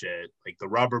out and shit, like the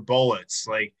rubber bullets.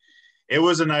 Like it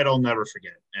was a night I'll never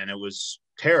forget. And it was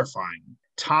terrifying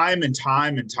time and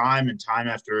time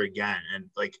after again. And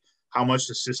like how much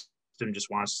the system just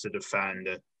wants to defend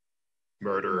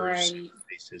murderers,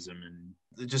 racism,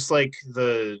 and just like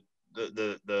the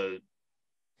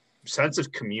sense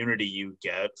of community you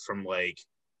get from like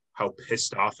how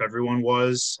pissed off everyone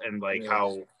was and like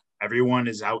how everyone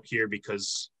is out here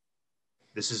because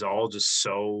this is all just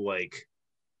so like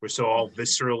we're so all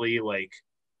viscerally like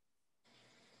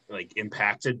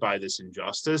impacted by this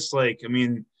injustice. Like I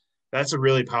mean that's a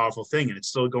really powerful thing and it's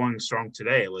still going strong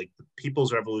today. Like the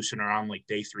People's Revolution are on like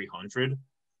day 300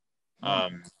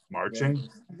 marching.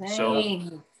 So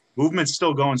movement's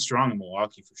still going strong in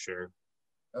Milwaukee for sure.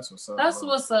 That's what's up. That's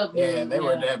what's up. Yeah, and they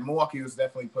were that Milwaukee was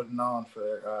definitely putting on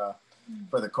for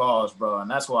the cause, bro. And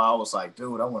that's why I was like,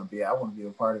 dude, I want to be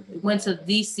a part of it. Went to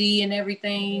DC and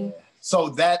everything. Yeah. So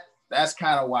that's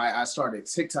kind of why I started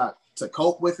TikTok to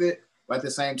cope with it. But at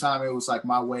the same time, it was like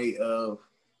my way of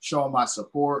showing my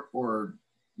support or,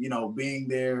 you know, being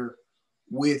there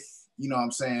with, you know what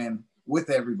I'm saying, with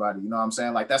everybody. You know what I'm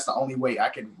saying? Like that's the only way I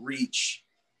could reach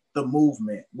the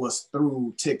movement was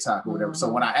through TikTok or whatever. Mm-hmm. So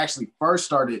when I actually first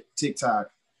started TikTok,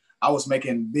 I was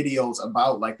making videos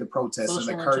about like the protests and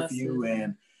the curfew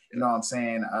and, you know what I'm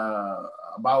saying,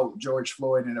 about George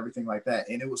Floyd and everything like that.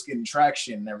 And it was getting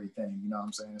traction and everything, you know what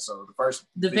I'm saying? So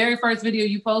very first video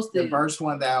you posted. The first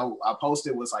one that I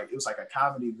posted was like, it was like a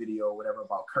comedy video or whatever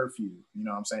about curfew, you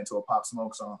know what I'm saying, to a Pop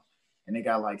Smoke song. And it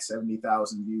got like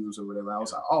 70,000 views or whatever. I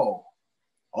was like, oh,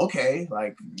 okay.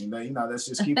 Like, you know, let's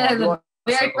just keep on going.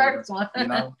 Very first one. You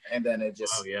know, and then it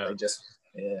just,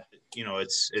 you know,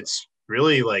 it's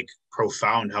really like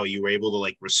profound how you were able to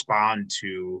like respond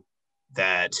to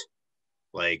that,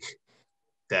 like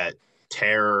that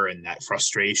terror and that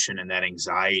frustration and that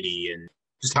anxiety and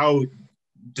just how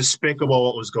despicable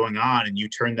what was going on. And you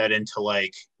turned that into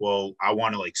like, well, I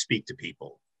want to like speak to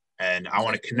people and I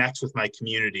want to connect with my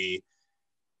community,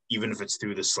 even if it's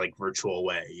through this like virtual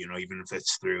way, you know, even if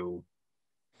it's through,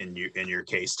 in your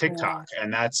case, TikTok. Yeah.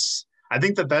 And I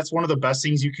think that's one of the best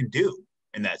things you can do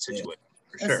in that situation.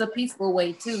 Yeah. It's a peaceful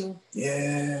way too.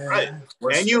 Yeah. Right.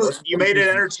 And you made it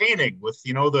entertaining with,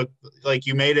 you know,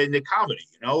 you made it into comedy,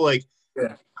 you know, like,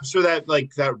 I'm sure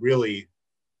that really,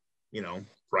 you know,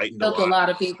 frightened a lot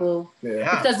of people.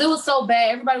 Yeah. Because it was so bad.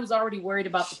 Everybody was already worried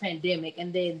about the pandemic.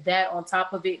 And then that on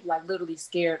top of it, like literally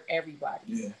scared everybody.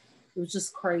 Yeah. It was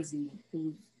just crazy. It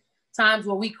was times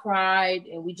where we cried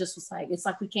and we just was like, it's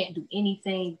like we can't do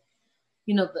anything.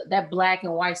 You know, that black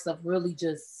and white stuff really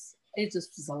it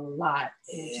just was a lot.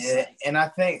 Yeah, and I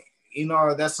think, you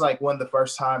know, that's like one of the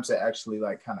first times that actually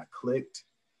like kind of clicked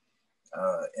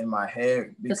in my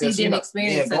head. Because he didn't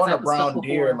experience going to Brown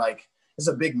Deer, like it's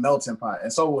a big melting pot.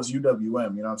 And so was UWM, you know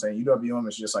what I'm saying? UWM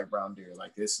is just like Brown Deer.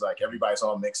 Like it's like everybody's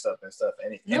all mixed up and stuff.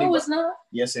 No, it's not.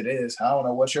 Yes, it is. I don't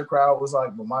know what your crowd was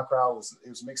like, but my crowd was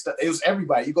mixed up. It was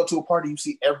everybody. You go to a party, you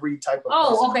see every type of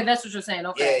person. Okay, that's what you're saying.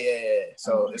 Okay. Yeah.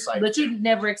 So it's like, but you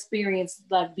never experienced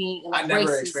like being like, I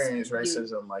never experienced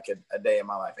racism like a day in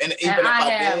my life. And even if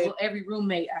I did, every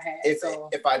roommate I had.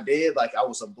 If I did, like I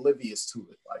was oblivious to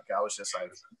it. Like I was just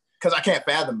like, because I can't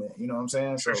fathom it. You know what I'm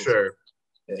saying? For sure.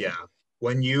 Yeah.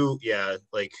 When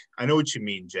like I know what you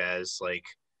mean, Jazz. Like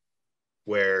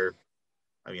where,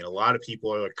 I mean, a lot of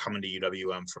people are like coming to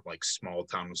UWM from like small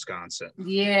town Wisconsin.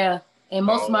 Yeah, and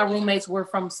most of my roommates were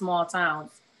from small towns,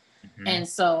 and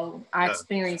so I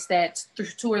experienced that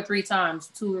 2 or 3 times,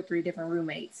 2 or 3 different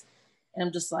roommates, and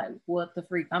I'm just like, what the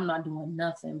freak? I'm not doing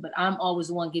nothing, but I'm always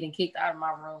the one getting kicked out of my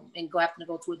room and having to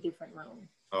go to a different room.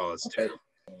 Oh, that's terrible.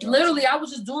 Literally, I was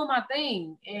just doing my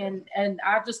thing, and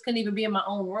I just couldn't even be in my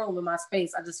own room, in my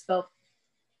space. I just felt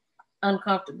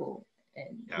uncomfortable,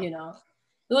 and you know,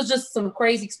 it was just some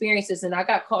crazy experiences. And I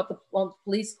got caught. The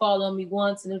police called on me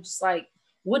once, and it was just like,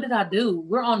 what did I do?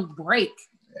 We're on break.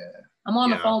 Yeah. I'm on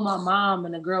the phone with my mom,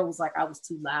 and the girl was like, I was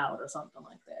too loud or something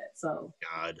like that. So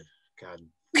God.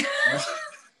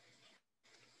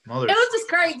 Mother. It was just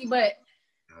crazy, but.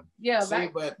 Yeah,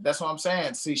 but that's what I'm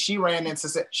saying. See, she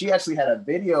actually had a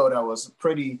video that was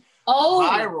pretty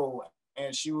viral,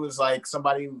 and she was like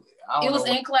somebody. It was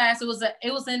in class. It was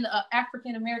in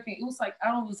African American. It was like, I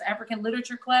don't know, it was African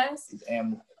literature class.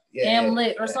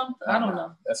 Lit or something. I don't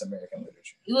know. That's American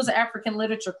literature. It was an African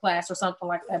literature class or something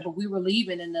like that. But we were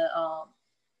leaving, and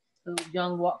the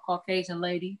young Caucasian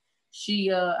lady.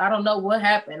 She I don't know what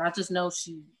happened. I just know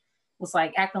she was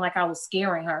like acting like I was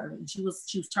scaring her. And she was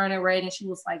turning red, and she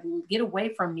was like, get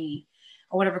away from me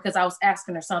or whatever, because I was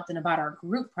asking her something about our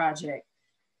group project.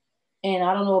 And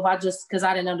I don't know if because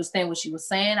I didn't understand what she was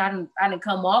saying. I didn't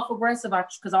come off aggressive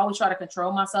because I always try to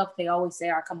control myself. They always say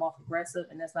I come off aggressive,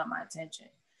 and that's not my intention.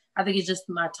 I think it's just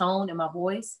my tone and my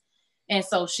voice. And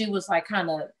so she was like kind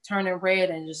of turning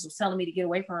red and just was telling me to get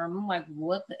away from her. I'm like,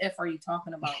 what the F are you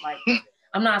talking about? Like,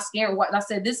 I'm not scared. I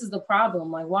said, this is the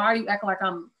problem. Like, why are you acting like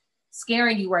I'm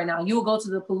scaring you right now? You'll go to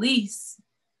the police,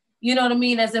 you know what I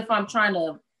mean, as if I'm trying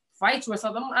to fight you or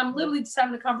something. I'm literally just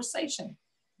having a conversation.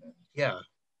 Yeah.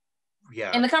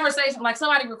 And the conversation, like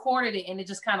somebody recorded it, and it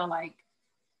just kind of like,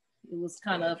 it was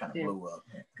kind of up there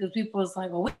because people was like,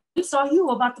 well, we saw you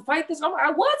about to fight this.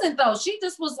 I wasn't though. She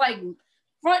just was like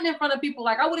fronting in front of people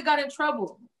like I would have got in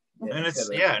trouble. And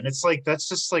it's like, that's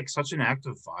just like such an act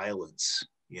of violence.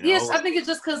 You know? Yes, I think it's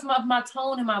just because of my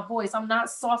tone and my voice. I'm not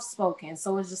soft spoken,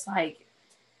 so it's just like.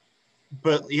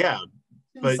 But yeah,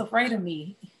 she was afraid of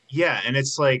me. Yeah, and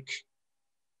it's like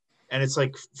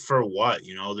for what?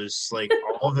 You know, there's like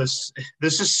all this.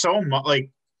 This is so much like.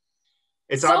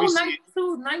 It's so obviously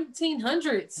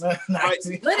 1900s. Let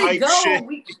it go. Shit.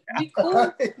 We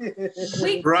cool.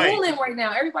 We cooling right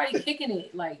now. Everybody kicking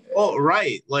it like. Oh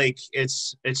right, like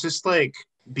it's just like.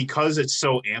 Because it's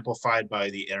so amplified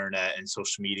by the internet and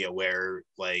social media, where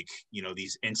like, you know,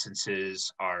 these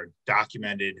instances are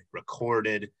documented,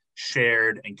 recorded,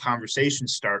 shared, and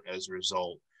conversations start as a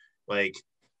result. Like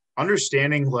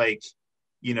understanding, like,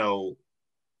 you know,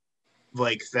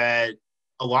 like that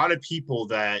a lot of people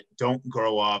that don't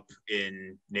grow up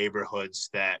in neighborhoods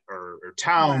that or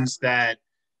towns that,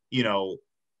 you know,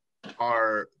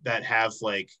 that have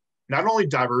like not only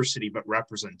diversity but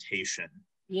representation.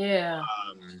 Yeah.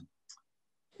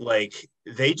 Like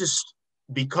they just,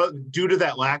 because due to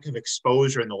that lack of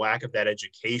exposure and the lack of that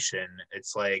education,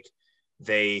 it's like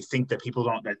they think that people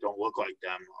that don't look like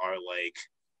them are like,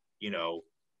 you know,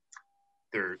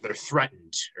 they're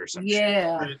threatened or something.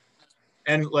 Yeah.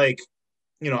 And like,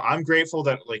 you know, I'm grateful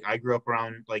that like I grew up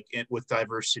around like with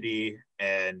diversity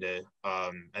and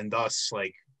thus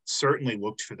like certainly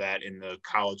looked for that in the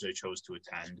college I chose to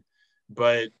attend.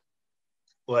 But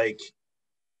like,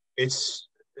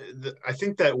 I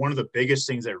think that one of the biggest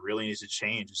things that really needs to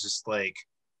change is just like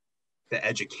the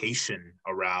education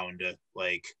around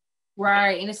like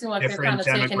right, and it seems like they're kind of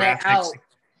taking that out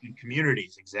in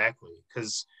communities. Exactly,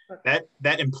 because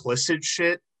that implicit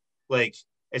shit, like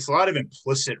it's a lot of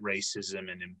implicit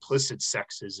racism and implicit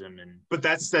sexism, but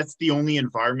that's the only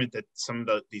environment that some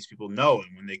of these people know,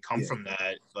 and when they come from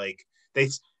that, like they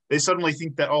suddenly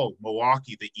think that, oh,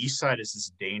 Milwaukee, the East Side is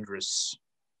this dangerous.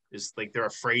 Is like they're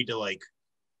afraid to like,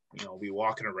 you know, be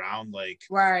walking around like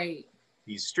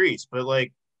these streets, but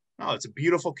like, no, it's a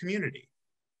beautiful community.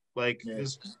 Like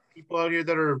there's people out here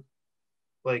that are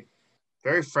like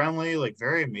very friendly, like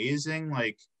very amazing.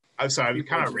 Like I'm sorry, I'm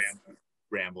kind of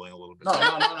rambling a little bit.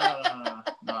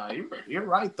 No, you're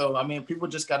right though. I mean, people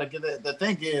just gotta get it. The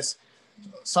thing is,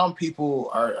 some people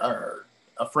are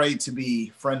afraid to be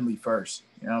friendly first.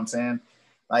 You know what I'm saying?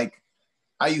 Like,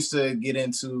 I used to get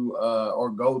into or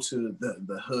go to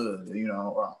the hood, you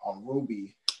know, on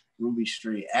Ruby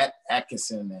Street at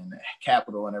Atkinson and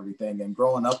Capitol and everything. And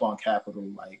growing up on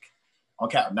Capitol, like on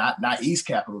not East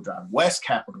Capitol Drive, West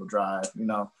Capitol Drive, you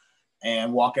know,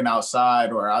 and walking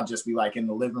outside, or I'll just be like in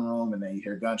the living room and then you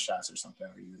hear gunshots or something,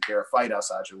 or you hear a fight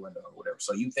outside your window or whatever.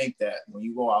 So you think that when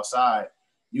you go outside,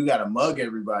 you got to mug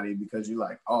everybody because you're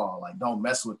like, oh, like, don't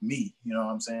mess with me. You know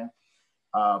what I'm saying?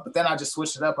 But then I just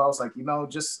switched it up. I was like, you know,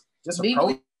 just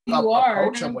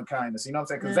approach them with kindness. You know what I'm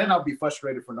saying? Because then I'll be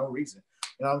frustrated for no reason.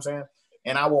 You know what I'm saying?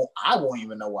 And I won't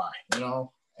even know why, you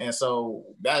know? And so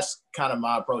that's kind of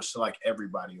my approach to like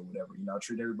everybody or whatever, you know,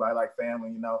 treat everybody like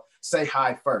family, you know, say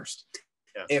hi first.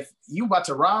 Yeah. If you about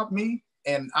to rob me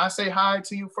and I say hi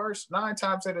to you first, 9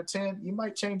 times out of 10, you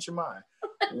might change your mind.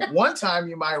 One time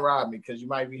you might rob me because you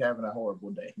might be having a horrible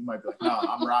day. You might be like, no,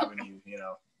 I'm robbing you, you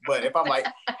know. But if I'm like,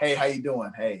 hey, how you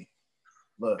doing? Hey,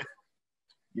 look,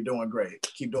 you're doing great.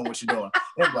 Keep doing what you're doing.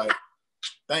 They're like,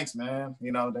 thanks, man.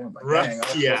 You know, they're like, dang,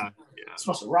 I'm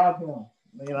supposed to rob him.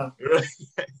 You know?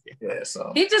 Yeah,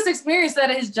 so. He just experienced that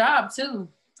at his job, too.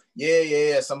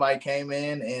 Yeah. Somebody came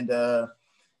in and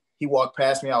he walked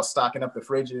past me. I was stocking up the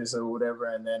fridges or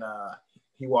whatever. And then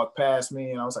he walked past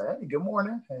me and I was like, hey, good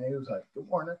morning. And he was like, good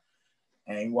morning.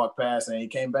 And he walked past and he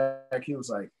came back. He was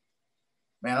like,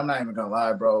 man, I'm not even gonna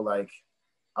lie, bro. Like,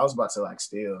 I was about to like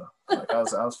steal. Like, I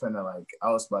was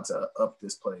about to up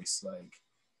this place. Like,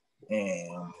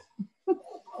 and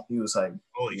he was like,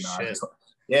 holy shit.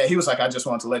 He was like, I just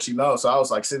wanted to let you know. So I was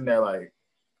like sitting there like,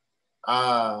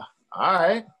 all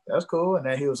right, that's cool. And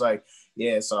then he was like,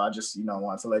 yeah, so I just, you know,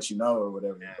 wanted to let you know or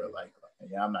whatever. Yeah. But like,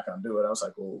 yeah, I'm not gonna do it. I was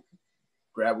like, well,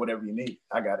 grab whatever you need.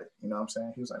 I got it. You know what I'm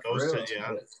saying? He was like, for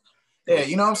real? Yeah,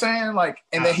 you know what I'm saying? Like,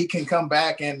 and then he can come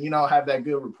back and, you know, have that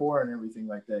good rapport and everything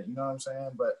like that. You know what I'm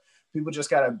saying? But people just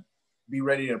gotta be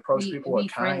ready to approach people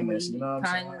with kindness. You know what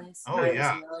I'm saying? Oh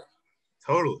yeah.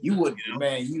 Totally. You would, you know?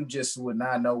 Man, you just would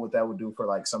not know what that would do for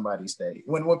like somebody's day.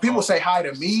 When people say hi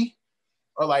to me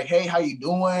or like, hey, how you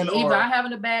doing? Even I'm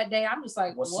having a bad day, I'm just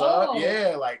like, what's whoa. up?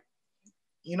 Yeah, like,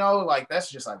 you know, like that's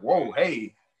just like, whoa,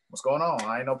 hey, what's going on?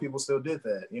 I know people still did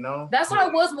that, you know? That's how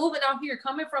it was moving out here,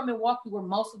 coming from Milwaukee, where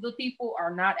most of the people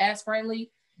are not as friendly.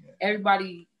 Yeah.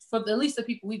 Everybody, for at least the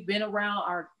people we've been around,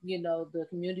 are, you know, the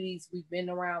communities we've been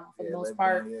around for the most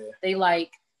part, they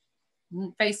like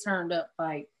face turned up,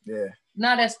 like,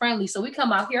 not as friendly. So we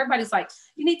come out here, everybody's like,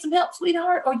 you need some help,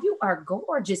 sweetheart? Or you are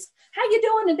gorgeous. How you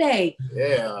doing today?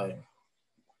 Yeah. Like,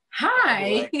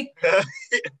 hi.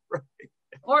 Right.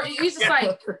 Or you just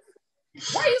like,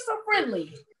 why are you so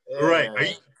friendly?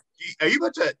 Right. Are you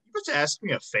about to ask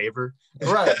me a favor?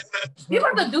 Right. You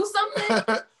about to do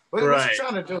something? What are you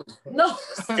trying to do? No,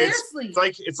 seriously.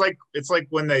 It's like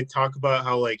when they talk about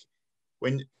how like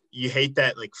when you hate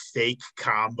that like fake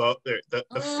combo, the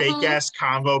fake ass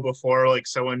combo before like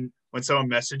when someone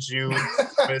messages you,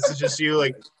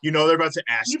 like, you know, they're about to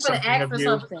ask something of you.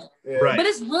 Something. Yeah. Right. But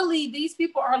it's really, these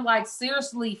people are like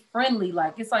seriously friendly.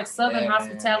 Like, it's like Southern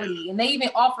hospitality. And they even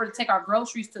offer to take our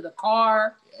groceries to the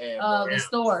car. The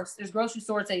stores. There's grocery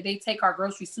stores. They take our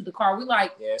groceries to the car. We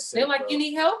like, they're like, you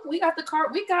need help? We got the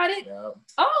cart. We got it. Yeah.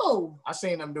 Oh. I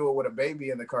seen them do it with a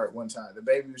baby in the cart one time. The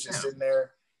baby was just sitting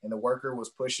there and the worker was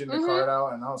pushing the cart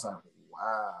out. And I was like,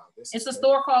 wow. It's a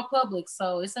store called Publix.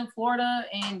 So it's in Florida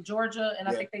and Georgia. And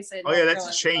I think they said. Oh, yeah, that's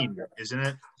a chain, isn't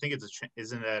it? I think it's a chain.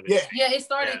 Isn't that? Yeah, it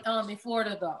started in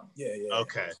Florida, though. Yeah.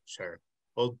 Okay, sure.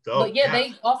 Well, but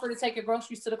they offer to take your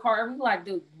groceries to the car. And we're like,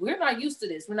 dude, we're not used to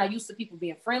this. We're not used to people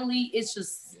being friendly. It's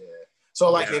just. Yeah. So,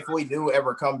 like, if we do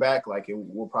ever come back, like, it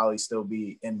will probably still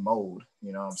be in mode.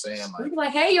 You know what I'm saying? Like, we'd be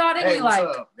like, hey, y'all. They'd be like.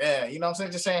 Up? Yeah, you know what I'm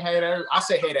saying? Just saying hey to I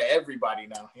say hey to everybody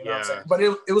now. You know what I'm saying? But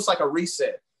it was like a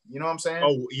reset. You know what I'm saying?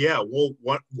 Oh, yeah. Well,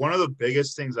 one of the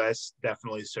biggest things I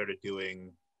definitely started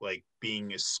doing, like,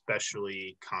 being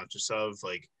especially conscious of,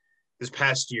 like, this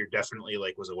past year definitely,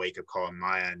 like, was a wake-up call on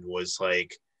my end, was,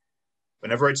 like,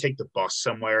 whenever I take the bus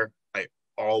somewhere, I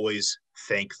always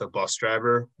thank the bus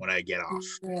driver when I get off.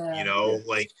 You know,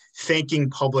 like, thanking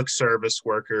public service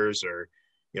workers or,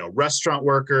 you know, restaurant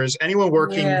workers, anyone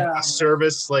working a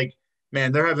service, like,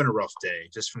 man, they're having a rough day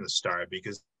just from the start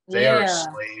because they are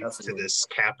slaves to this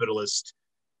capitalist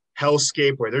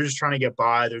hellscape where they're just trying to get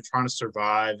by. They're trying to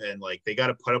survive. And like, they got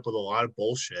to put up with a lot of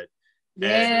bullshit.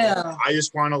 Yeah. And I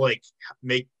just want to like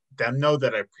make them know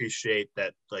that I appreciate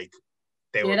that. Like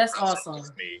they were that's awesome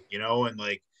with me, you know? And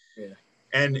like,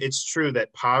 and it's true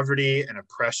that poverty and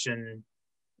oppression,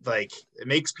 like it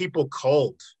makes people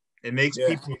cold. It makes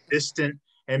people distant.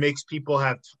 And it makes people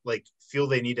have like feel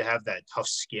they need to have that tough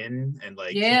skin and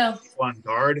like on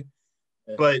guard.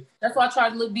 But that's why I try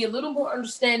to be a little more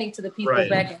understanding to the people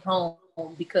back at home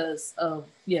because of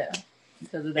that.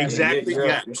 Exactly.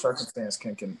 Your circumstance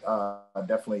can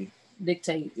definitely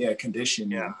dictate. Yeah,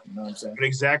 condition. Yeah. You know what I'm saying? But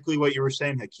exactly what you were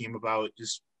saying, Hakeem, about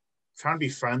just trying to be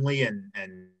friendly and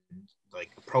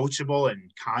like approachable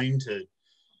and kind to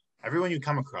everyone you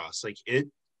come across. Like it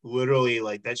literally,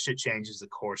 like that shit changes the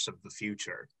course of the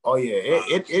future. Oh yeah,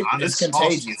 it's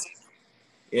contagious.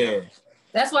 Yeah.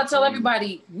 That's why I tell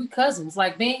everybody we cousins.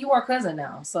 Like Ben, you are cousin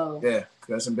now. So yeah,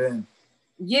 cousin Ben.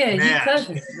 Yeah, you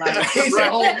cousin. Like,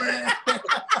 oh man.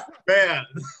 Man.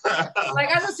 Like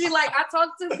I just feel like I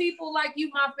talk to people like you,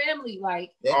 my family.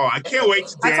 Like I can't wait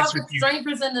to dance with you.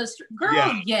 Strangers in the street.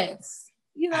 Girl, yes.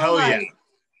 You know, hell yeah.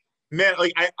 Man,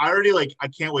 like I already like I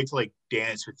can't wait to like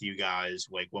dance with you guys.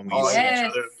 Like when we see each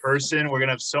other in person, we're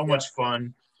gonna have so much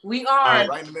fun. We are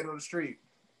right in the middle of the street.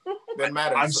 Doesn't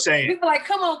matter. I'm saying people like,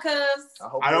 come on, cuz.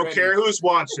 I don't care who's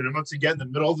watching. I'm about to get in the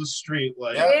middle of the street,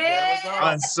 like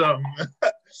on some.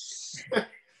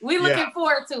 We looking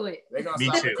forward to it. They're gonna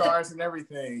stop the cars and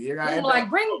everything. You're gonna like,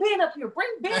 bring Ben up here. Bring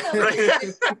Ben up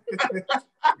here.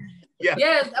 Yeah.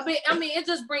 Yes, I mean, it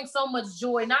just brings so much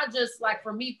joy. Not just like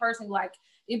for me personally, like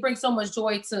it brings so much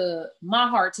joy to my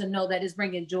heart to know that it's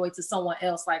bringing joy to someone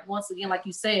else. Like once again, like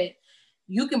you said,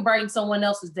 you can brighten someone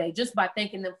else's day just by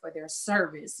thanking them for their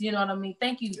service. You know what I mean?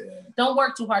 Thank you. Yeah. Don't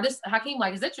work too hard. This Hakeem,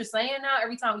 like, is that your saying now?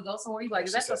 Every time we go somewhere, he's like,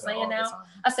 is that your saying now?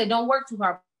 I say, don't work too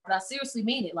hard, but I seriously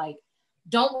mean it. Like,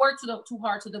 don't work too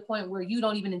hard to the point where you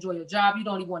don't even enjoy your job. You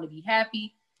don't even want to be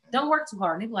happy. Don't work too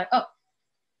hard. And they be like, oh,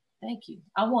 thank you.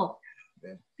 I won't.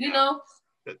 Yeah. You know,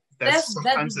 that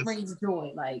just brings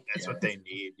joy. Like that's what they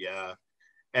need. Yeah.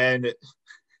 And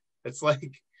it's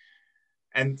like,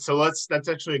 and so that's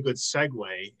actually a good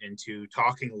segue into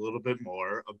talking a little bit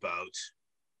more about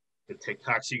the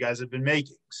TikToks you guys have been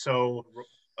making. So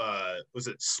was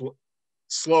it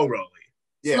Slow Rolly?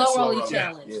 Yeah, Slow Rolly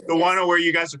challenge. Yeah. The one where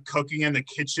you guys are cooking in the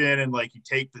kitchen and like you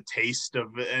take the taste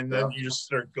of it and then you just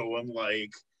start going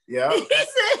like,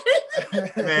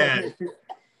 man,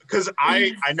 because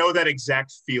I know that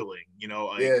exact feeling, you know,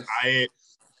 like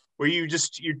where you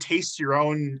taste your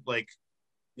own like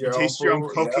your own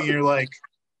cooking and you're like,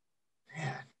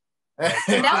 man.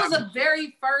 And that was a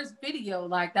very first video.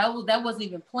 Like that wasn't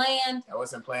even planned. That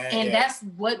wasn't planned. And that's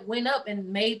what went up and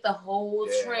made the whole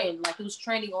trend. Like it was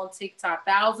trending on TikTok.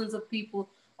 Thousands of people,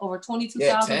 over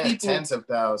 22,000 people. Tens of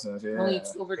thousands. Yeah.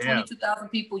 Over 22,000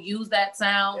 people used that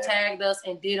sound, tagged us,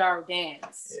 and did our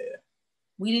dance. Yeah.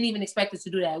 We didn't even expect us to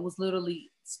do that. It was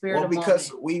literally spirit of because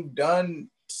moment. We've done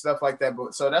stuff like that,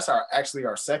 but so that's our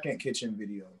second kitchen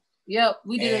video. Yep,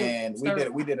 we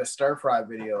did a stir fry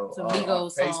video on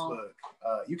Facebook.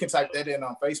 You can type that in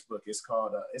on Facebook. It's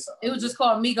called it was just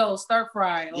called Migos Stir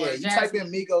Fry. Yeah, you type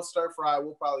in Migos Stir Fry,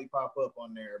 we'll probably pop up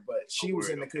on there. But she was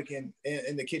in the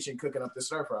kitchen cooking up the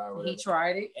stir fry. Or he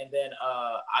tried it, and then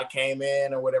I came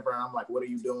in or whatever, and I'm like, "What are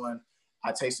you doing?"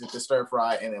 I tasted the stir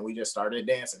fry, and then we just started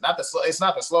dancing. It's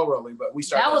not the slow rolling, but we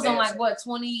started. That was dancing. On like what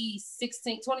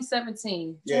 2016,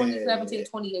 2017,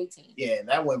 2018. Yeah, and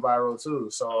that went viral too.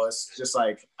 So it's just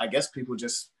like I guess people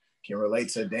just can relate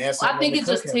to dancing. I think it's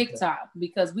just TikTok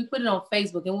because we put it on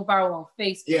Facebook and went viral on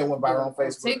Facebook. Yeah, it went viral on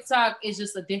Facebook. TikTok is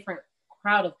just a different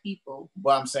crowd of people.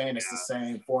 But I'm saying it's the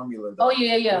same formula. Though. Oh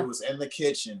yeah. It was in the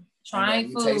kitchen,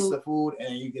 trying food. You taste the food,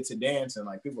 and you get to dance, and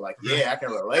like people are like, yeah, I can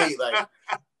relate. Like.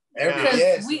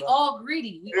 Because we all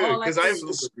greedy. We all like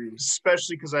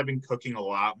especially because I've been cooking a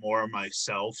lot more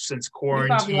myself since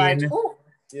quarantine. Like,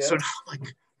 so now I'm like,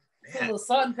 man. A little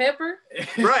salt and pepper.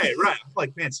 Right. I'm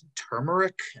like, man, some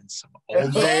turmeric and some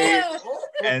Old Bay.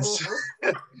 And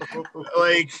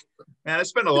like, man, I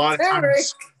spend a lot of time.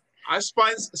 I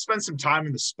spend some time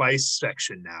in the spice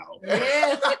section now.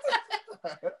 Yeah.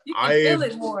 You can feel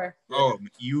it more. Oh,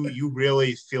 you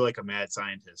really feel like a mad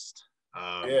scientist.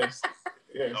 Yes.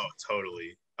 Oh,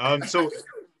 totally. So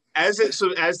as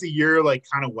the year like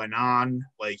kind of went on,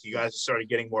 like you guys started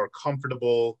getting more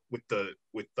comfortable with the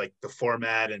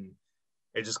format, and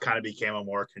it just kind of became a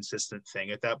more consistent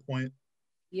thing at that point.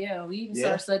 Yeah, we even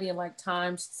started studying like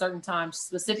certain times,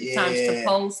 specific times to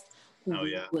post. Oh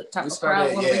yeah. We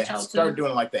started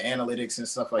doing like the analytics and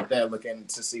stuff like that, looking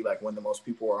to see like when the most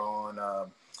people were on.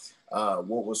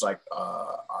 What was like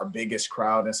our biggest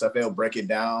crowd and stuff. They'll break it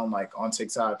down like on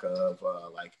TikTok of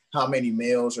like how many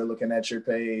males are looking at your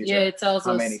page. Yeah, it tells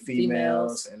how us many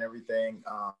females and everything.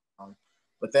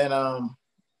 But then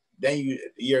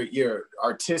your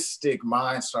artistic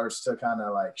mind starts to kind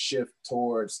of like shift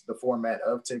towards the format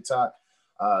of TikTok.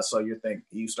 So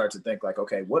you start to think like,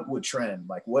 okay, what would trend?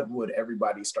 Like, what would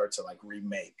everybody start to like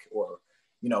remake, or,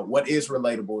 you know, what is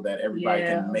relatable that everybody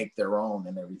can make their own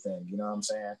and everything, you know what I'm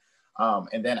saying?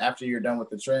 And then after you're done with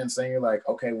the trends, then you're like,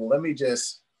 okay, well, let me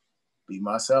just be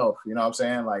myself, you know what I'm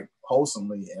saying? Like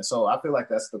wholesomely. And so I feel like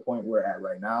that's the point we're at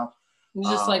right now. We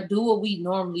just like do what we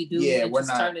normally do. Yeah, and we're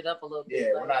just not, turn it up a little bit.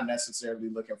 Yeah, we're not necessarily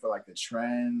looking for like the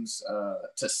trends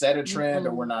to set a trend,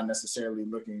 or we're not necessarily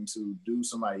looking to do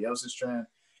somebody else's trend.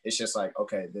 It's just like,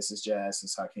 okay, this is Jazz,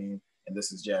 this is Hakeem, and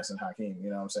this is Jazz and Hakeem, you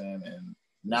know what I'm saying? And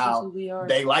now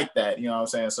they like that, you know what I'm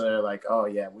saying? So they're like, oh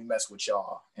yeah, we mess with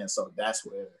y'all. And so that's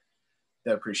where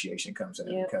the appreciation comes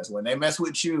in, because when they mess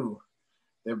with you,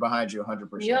 they're behind you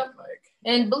 100%. Like,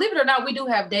 and believe it or not, we do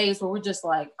have days where we're just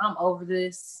like, I'm over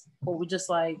this, or we're just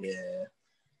like,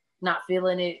 not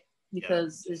feeling it,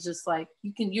 because it's just like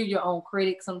you're your own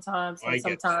critic sometimes, and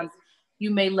sometimes you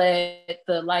may let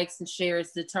the likes and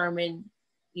shares determine,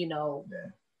 you know,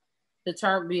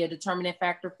 be a determining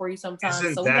factor for you sometimes.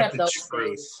 Isn't so that we have the those truth?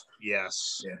 days.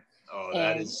 Yes. Yeah. Oh,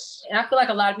 and I feel like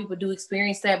a lot of people do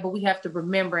experience that, but we have to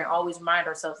remember and always remind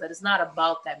ourselves that it's not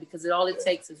about that, because all it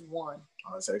takes is one.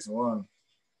 All it takes is one.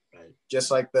 Right.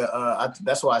 Just like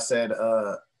that's why I said,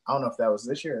 I don't know if that was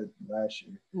this year or last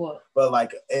year. What? But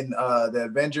like in the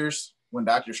Avengers, when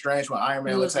Iron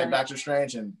Man looks at Doctor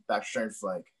Strange, and Doctor Strange is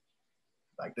like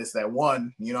this, that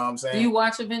one, you know what I'm saying? Do you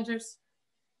watch Avengers?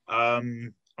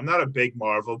 I'm not a big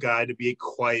Marvel guy, to be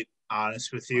quite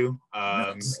honest with you.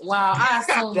 Wow, I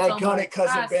assumed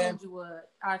you would.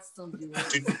 I assumed you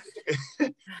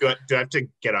would. Do I have to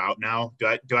get out now? Do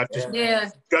I have to? Yeah.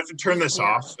 Do I have to turn this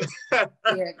off? Get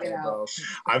out.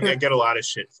 I get a lot of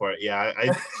shit for it. Yeah,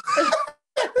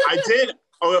 I did.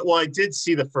 Oh well, I did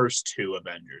see the first two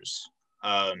Avengers.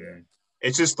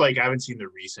 It's just like I haven't seen the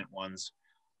recent ones.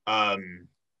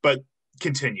 But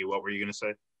continue. What were you gonna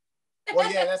say?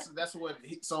 Well, yeah, that's what.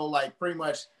 So like pretty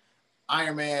much,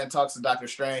 Iron Man talks to Doctor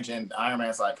Strange, and Iron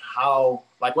Man's like,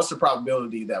 what's the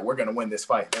probability that we're gonna win this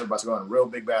fight? Everybody's going a real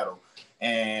big battle.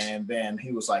 And then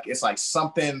he was like, it's like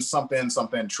something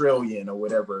trillion or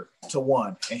whatever to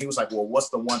one. And he was like, well, what's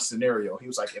the one scenario? He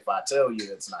was like, if I tell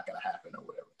you, it's not gonna happen or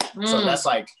whatever. So that's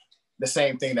like the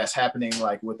same thing that's happening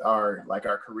like with our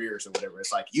careers or whatever.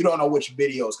 It's like you don't know which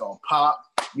video is gonna pop.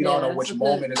 You don't know which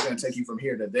moment is gonna take you from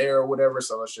here to there or whatever.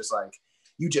 So it's just like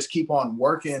you just keep on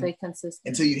working, stay consistent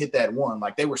until you hit that one.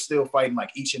 Like they were still fighting like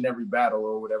each and every battle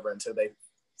or whatever until they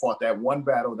fought that one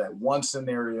battle, that one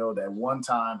scenario, that one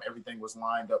time everything was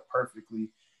lined up perfectly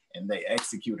and they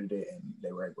executed it and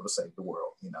they were able to save the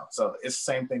world, you know? So it's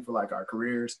the same thing for like our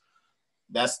careers.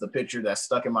 That's the picture that's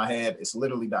stuck in my head. It's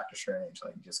literally Doctor Strange,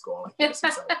 like just going like this.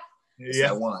 It's like,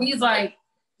 that one. He's like,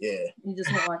 he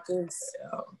just went like this.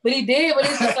 But he did, but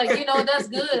it's just like, you know, that's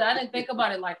good. I didn't think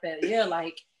about it like that. Yeah,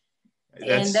 like,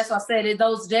 and that's why I said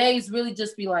those days really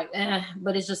just be like,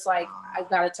 but it's just like, I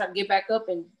got to get back up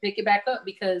and pick it back up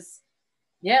because,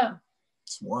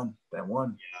 it's that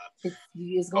one.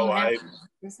 It's going to happen.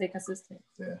 Just stay consistent.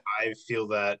 Yeah. I feel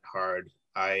that hard.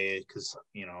 Because,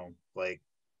 you know, like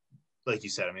you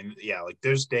said, I mean, like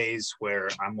there's days where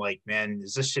I'm like, man,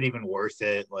 is this shit even worth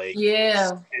it? Like,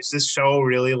 is this show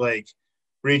really like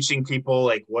reaching people?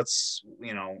 Like, what's,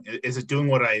 you know, is it doing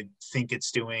what I think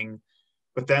it's doing?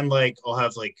 But then like I'll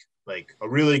have like a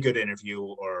really good interview,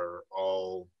 or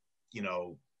I'll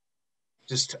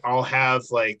have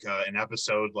like an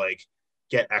episode like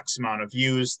get X amount of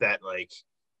views that like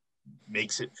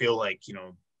makes it feel like, you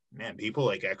know, man, people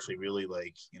like actually really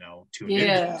like, you know, tune into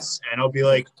this. And I'll be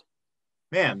like,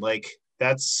 man, like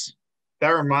that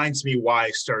reminds me why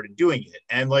I started doing it.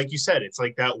 And like you said, it's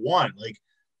like that one, like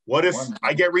what if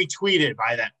I get retweeted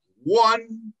by that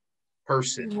one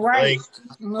person? Right.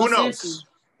 Like who knows?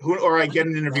 Or I get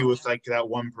an interview with like that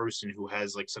one person who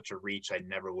has like such a reach I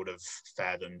never would have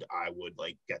fathomed I would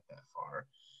like get that far.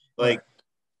 Like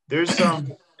there's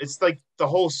it's like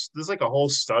there's like a whole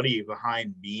study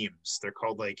behind memes. They're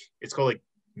called like, it's called like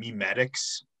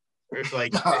memetics.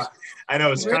 Like I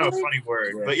know it's kind of a funny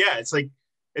word, but it's like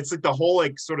the whole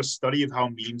like sort of study of how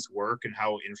memes work and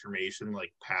how information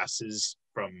like passes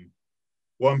from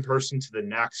one person to the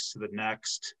next.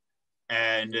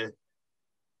 And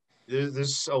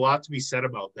there's a lot to be said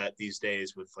about that these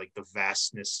days with like the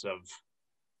vastness of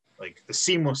like the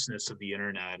seamlessness of the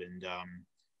internet. And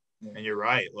and you're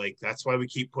right, like that's why we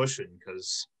keep pushing,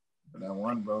 because that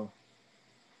one, bro.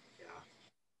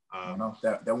 I don't know.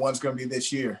 That one's gonna be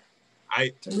this year.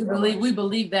 We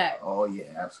believe that. Oh yeah,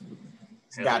 absolutely.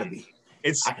 It's gotta be.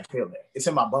 I can feel that. It's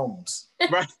in my bones.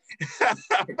 Right.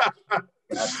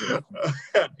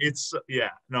 It's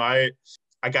no, I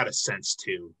got a sense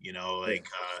too, you know, like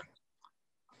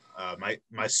my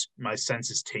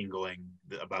sense is tingling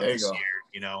about There this year.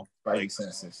 You know, like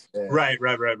senses. Yeah. Right.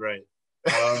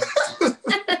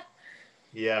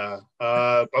 Yeah.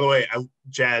 By the way,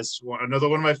 Jazz. Another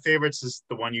one of my favorites is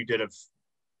the one you did of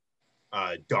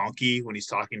Donkey when he's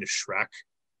talking to Shrek,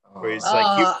 where he's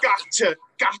like, "You got to."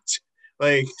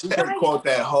 Like, you can quote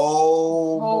that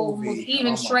whole movie.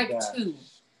 Even Shrek 2.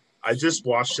 I just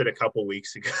watched it a couple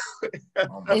weeks ago.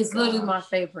 It's literally my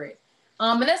favorite.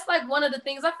 And that's like one of the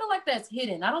things I feel like that's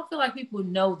hidden. I don't feel like people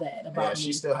know that about me.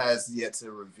 She still has yet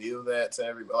to reveal that to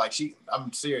everybody. Like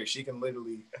I'm serious. She can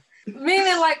literally.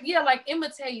 Meaning like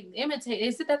imitate.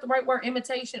 Is it that the right word?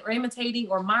 Imitation or imitating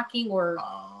or mocking or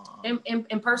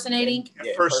impersonating?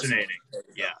 Yeah, impersonating.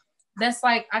 Yeah. That's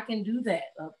like I can do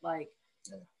that. Like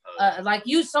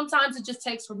you. Sometimes it just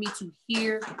takes for me to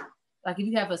hear. Like if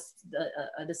you have a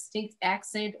distinct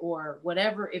accent or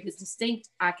whatever, if it's distinct,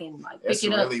 I can like pick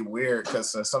it up. It's really weird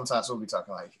because sometimes we'll be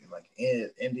talking like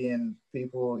Indian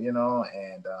people, you know,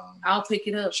 and I'll pick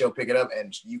it up. She'll pick it up,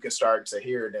 and you can start to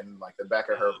hear it in like the back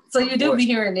of her. So you do be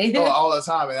hearing it all the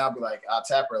time, and I'll be like, I'll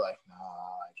tap her like, nah,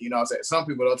 you know what I'm saying? Some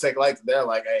people don't take like they're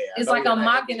like, hey, it's like I'm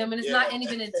mocking them, and it's not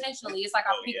even intentionally. It's like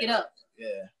I'll pick it up.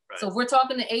 Yeah. Right. So if we're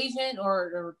talking to Asian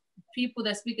or people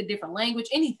that speak a different language,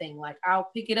 anything, like I'll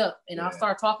pick it up and I'll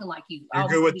start talking like you. You're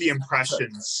good with the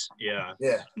impressions. Yeah.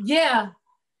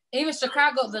 Even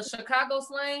the Chicago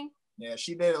slang. Yeah,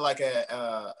 she did it like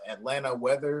a Atlanta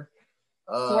weather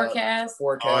forecast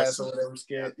or whatever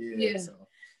skit. Yeah. So.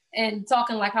 And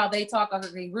talking like how they talk,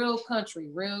 real country,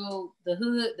 the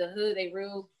hood, they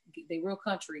real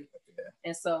country. Yeah.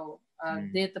 And so I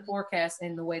did the forecast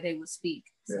and the way they would speak.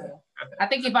 So I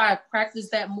think if I practice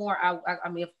that more, I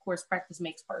mean, of course, practice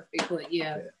makes perfect, but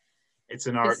it's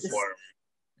an art form.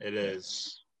 It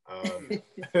is.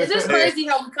 It's just crazy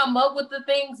how we come up with the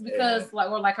things because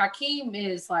like Hakeem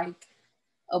is like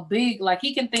a big, like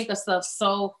he can think of stuff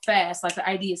so fast, like the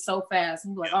idea is so fast.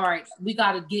 And like, all right, I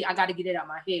got to get it out of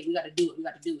my head. We got to do it.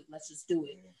 Let's just do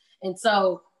it. And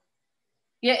so,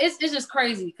 it's just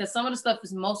crazy because some of the stuff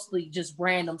is mostly just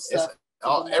random stuff.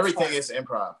 Everything is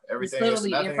improv. Everything is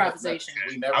literally improvisation.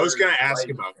 I was going to ask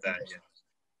about that.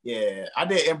 Yeah, I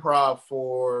did improv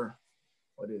for,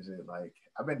 what is it? Like,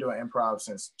 I've been doing improv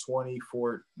since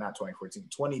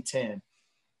 2010.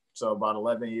 So about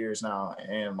 11 years now.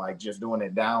 And like just doing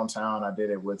it downtown. I did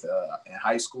it with in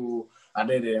high school. I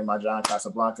did it in my John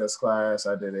Casablancas class.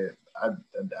 I did it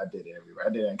everywhere. I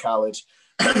did it in college.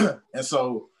 And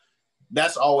so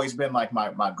that's always been like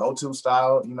my go-to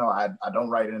style. You know, I don't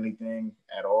write anything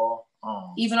at all.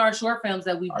 Even our short films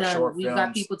that we've done, we've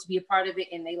got people to be a part of it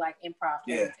and they like improv.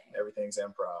 Everything's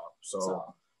improv.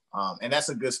 So and that's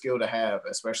a good skill to have,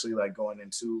 especially like going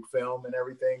into film and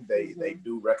everything. They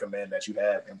do recommend that you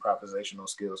have improvisational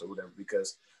skills or whatever,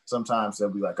 because sometimes they'll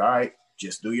be like, all right,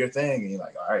 just do your thing. And you're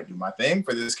like, all right, do my thing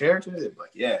for this character. They're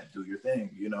like, yeah, do your thing,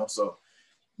 you know? So,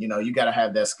 you know, you got to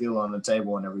have that skill on the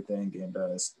table and everything. And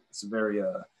it's very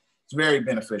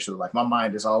beneficial. Like my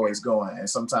mind is always going, and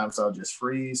sometimes I'll just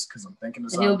freeze because I'm thinking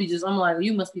of something. And he'll be I'm like,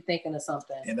 you must be thinking of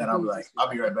something. And then I'll be like, I'll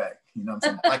be right back. You know what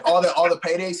I'm saying? Like all the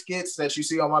payday skits that you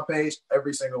see on my page,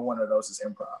 every single one of those is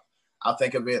improv. I'll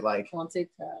think of it like on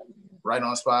TikTok, right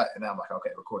on the spot, and then I'm like, okay,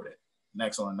 record it.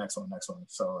 Next one.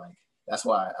 So like that's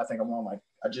why I think I'm on like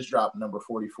I just dropped number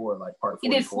 44, like part 44.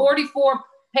 You did 44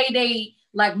 payday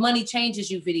like money changes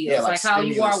you videos, yeah, like how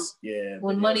you are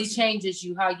when videos. Money changes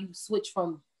you, how you switch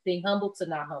from being humble to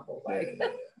not humble. Like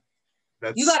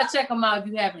you gotta check them out if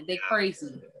you haven't. They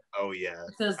crazy. Oh yeah,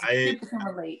 because people can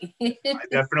relate. I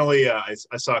definitely I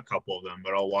saw a couple of them,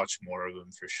 but I'll watch more of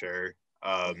them for sure.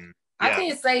 I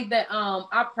can't say that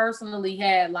I personally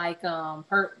had like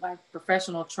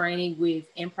professional training with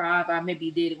improv. I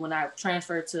maybe did it when I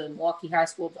transferred to Milwaukee High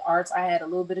School of the Arts. I had a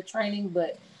little bit of training,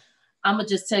 but I'm gonna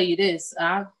just tell you this.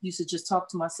 I used to just talk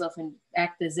to myself and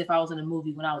act as if I was in a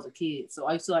movie when I was a kid. So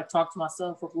I used to like talk to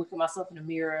myself, look at myself in the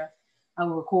mirror. I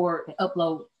would record and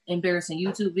upload embarrassing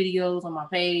YouTube videos on my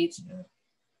page. Yeah.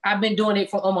 I've been doing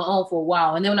it on my own for a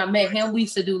while. And then when I met him, we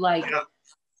used to do like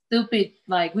stupid,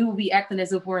 like we would be acting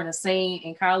as if we're in a scene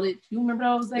in college. You remember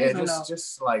those days? Yeah,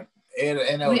 just like and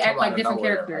we act like different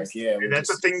characters. Like, yeah, and that's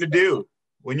the thing to do.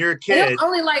 When you're a kid,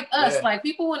 only like us, like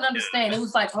people wouldn't understand. It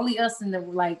was like only us in the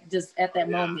like just at that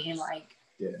moment, and like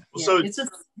So it's just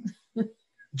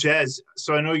Jazz.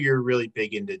 So I know you're really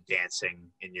big into dancing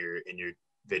in your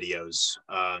videos.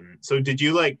 So did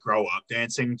you like grow up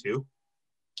dancing too?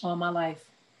 All my life.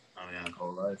 Oh yeah,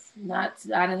 whole life. I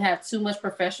didn't have too much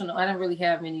professional. I didn't really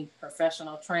have any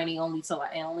professional training. Only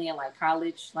in like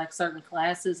college, like certain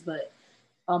classes, but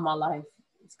all my life.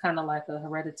 It's kind of like a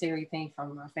hereditary thing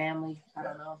from my family. I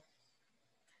don't know.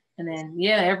 And then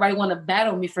everybody want to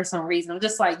battle me for some reason. I'm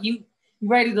just like, you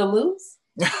ready to lose?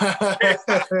 That's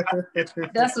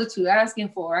what you asking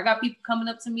for. I got people coming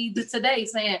up to me today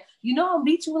saying, I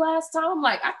beat you last time. I'm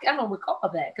like, I don't recall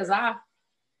that because I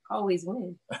always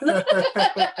win. But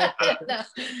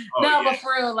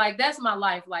for real, like that's my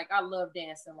life. Like I love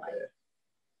dancing. Like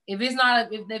if it's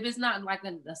not like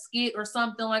a skit or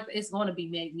something like that, it's going to be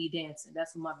me dancing.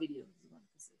 That's what my video is.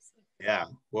 Yeah.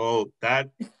 Well, that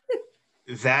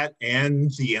and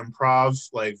the improv,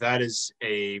 like that is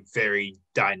a very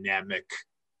dynamic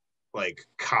like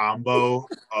combo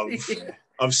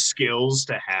of skills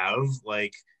to have,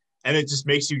 like, and it just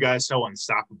makes you guys so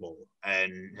unstoppable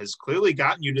and has clearly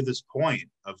gotten you to this point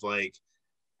of like,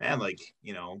 man, like,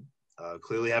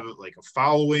 clearly have like a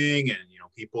following and,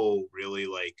 people really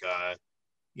like,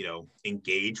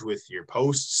 engage with your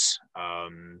posts.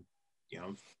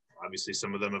 Obviously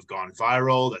some of them have gone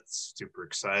viral. That's super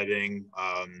exciting.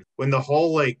 When the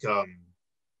whole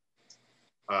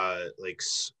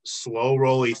slow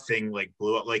rolly thing like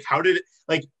blew up, like how does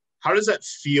that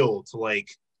feel to like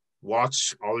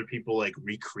watch other people like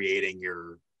recreating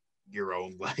your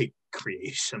own like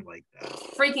creation like that?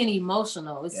 Freaking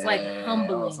emotional. It's like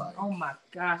humbling. Like, oh my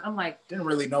gosh. I'm like, didn't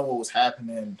really know what was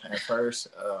happening at first.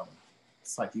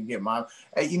 It's like you get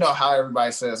hey, you know how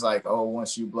everybody says like, oh,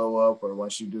 once you blow up or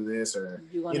once you do this or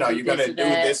you're gonna do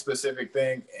this specific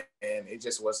thing, and it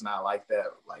just was not like that.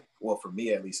 Like, well, for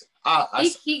me at least,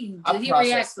 he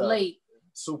reacts late,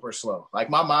 super slow. Like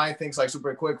my mind thinks like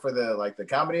super quick for the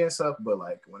comedy and stuff, but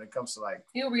like when it comes to like,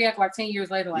 he'll react like 10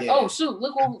 years later, like, oh shoot,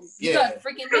 look what you got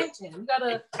freaking mentioned. You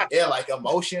gotta like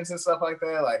emotions and stuff like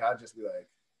that. Like I'll just be like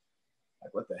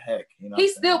what the heck,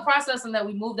 He's still processing that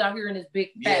we moved out here in this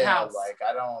big fat house. Like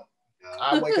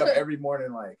I wake up every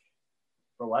morning like,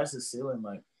 bro, why is this ceiling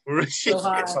like so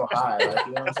high? Like,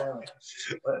 you know what I'm saying? Like,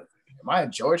 what? Am I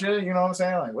in Georgia? You know what I'm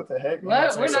saying? Like, what the heck? We're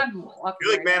not.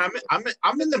 You're like, man,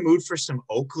 I'm in the mood for some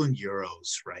Oakland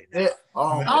Euros right now. Yeah.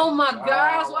 Oh my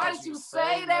gosh! Why did you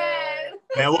say that?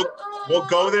 Man, we'll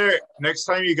go there next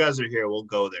time you guys are here. We'll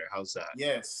go there. How's that?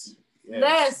 Yes.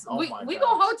 Yes. We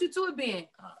gonna hold you to it, Ben.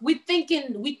 We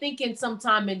thinking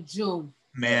sometime in June.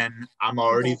 Man, I'm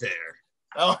already there.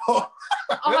 I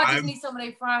just need some of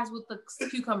their fries with the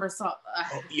cucumber sauce.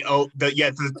 The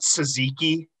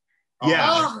tzatziki.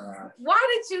 Yeah.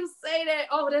 Why did you say that?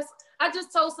 I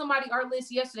just told somebody our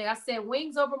list yesterday. I said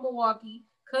wings over Milwaukee,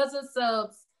 cousin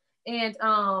subs, and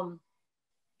gotta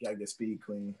get Speed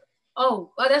Queen.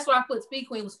 That's why I put Speed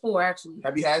Queen was 4 actually.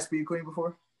 Have you had Speed Queen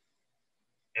before?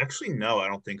 Actually, no, I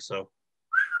don't think so.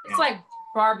 It's like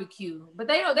barbecue, but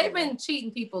they've been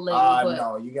cheating people lately. But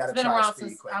no, you gotta been try around Speed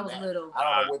since Queen. I was little. I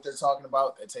don't know what they're talking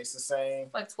about. It tastes the same.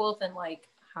 It's like 12th and like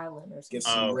Highland or something. Get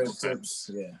some rib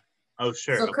tips. Yeah. Oh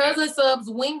sure. So cousin subs,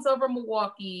 wings over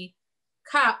Milwaukee,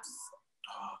 Cops.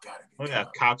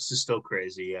 Cops is still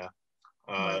crazy. Yeah.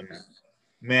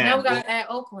 Man, now we gotta add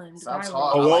Oakland. Sounds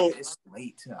hard. It's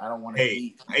late. I don't want to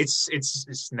eat.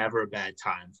 It's never a bad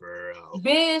time for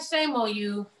Ben. Shame on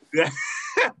you.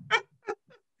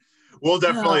 We'll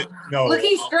definitely no. Look,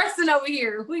 he's stressing over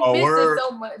here. We miss it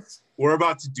so much. We're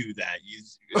about to do that.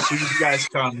 As soon as you guys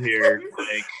come here,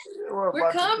 like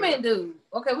we're coming, dude.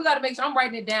 Okay, we got to make sure I'm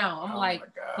writing it down. I'm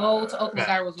go to Oakland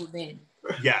Gyros with Ben.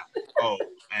 Yeah.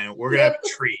 And we're gonna have a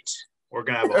treat. We're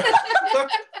gonna have a.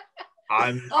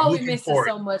 I'm we miss it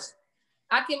so much.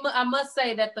 I must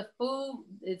say that the food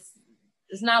it's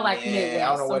not like Midwest. I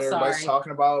don't know what everybody's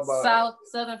talking about.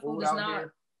 Southern food is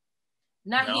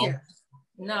not here.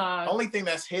 No. The only thing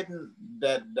that's hidden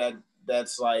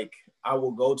that's like I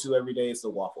will go to every day is the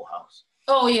Waffle House.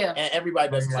 Oh yeah. And everybody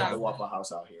doesn't like the Waffle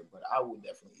House out here, but I would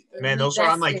definitely eat that. Man, those are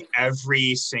on like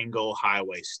every single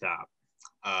highway stop.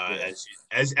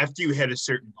 As after you hit a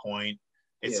certain point,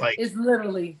 it's like it's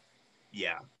literally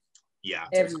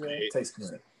everywhere. It tastes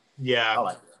good. Yeah. I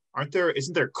like it.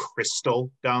 Isn't there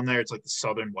Crystal down there? It's like the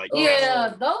Southern White Castle.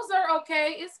 Yeah, those are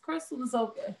okay. Crystal is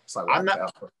okay. It's like I'm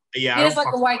not. It's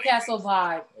like a White Castle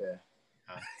vibe. Yeah.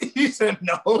 You said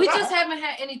no. We just haven't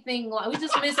had anything like. We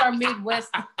just miss our Midwest.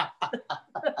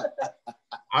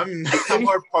 I'm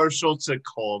more partial to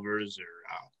Culver's or.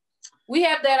 We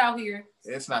have that out here.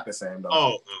 It's not the same though.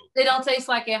 Oh. They don't taste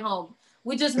like at home.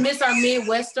 We just miss our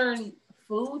Midwestern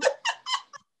food.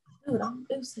 Dude,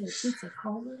 it's a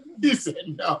Culver's. You said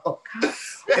no.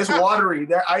 It's watery.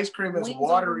 Their ice cream is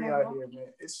watery out here, man.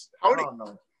 I don't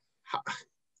know.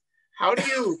 How do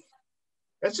you?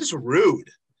 That's just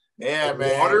rude. Yeah,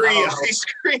 man. Watery ice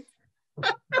cream.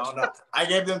 No. I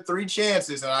gave them 3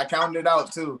 chances and I counted it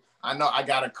out too. I know I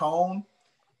got a cone,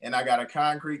 and I got a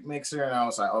concrete mixer, and I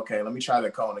was like, okay, let me try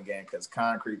the cone again because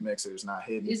concrete mixer is not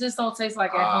hidden. It just don't taste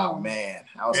like at home. Oh man,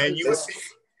 I was and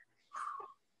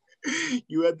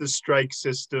you had the strike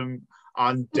system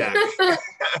on deck.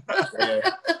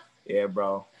 yeah,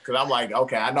 bro. Because I'm like,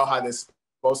 okay, I know how this is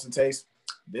supposed to taste.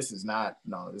 This is not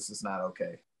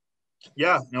okay.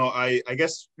 Yeah, no, I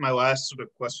guess my last sort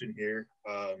of question here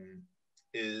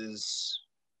is,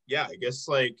 yeah, I guess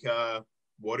like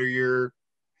what are your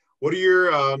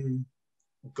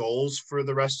goals for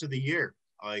the rest of the year?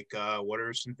 Like what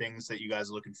are some things that you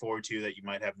guys are looking forward to that you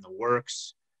might have in the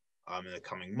works in the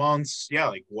coming months? Yeah,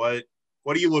 like what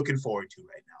are you looking forward to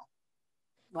right now?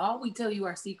 Well, we tell you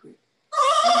our secret.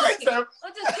 I'm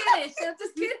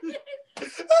just kidding.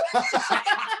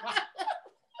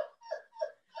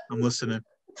 I'm listening.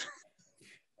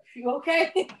 You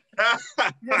okay?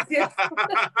 Yes.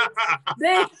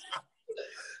 Then,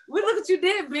 we look at you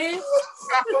dead, man.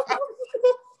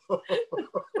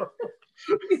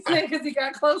 He said because he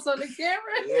got close on the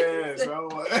camera. Yeah, so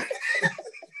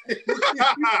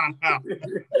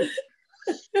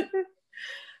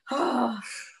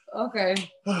okay.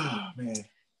 Oh man.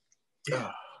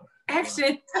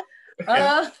 Action.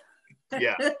 Yeah.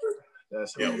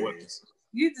 That's hilarious.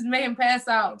 You just made him pass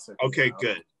out. Okay,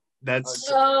 good. That's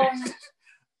I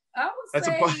would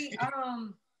say you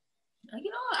know,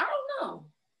 I don't know.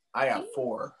 I got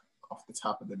 4 off the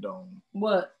top of the dome.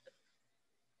 What?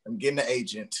 I'm getting an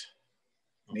agent.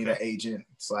 Need an agent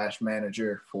 /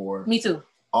 manager for me too.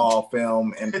 All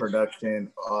film and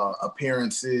production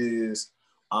appearances,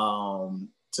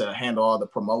 to handle all the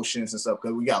promotions and stuff,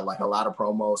 because we got like a lot of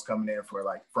promos coming in for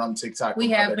like from TikTok. We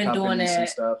have been doing that and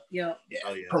stuff. Yeah.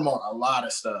 Promote a lot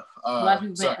of stuff. A lot of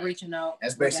people been reaching out.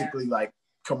 That's basically like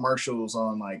commercials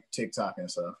on like TikTok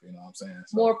and stuff. You know what I'm saying?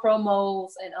 So, more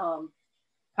promos and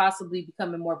possibly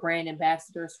becoming more brand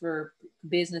ambassadors for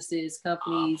businesses,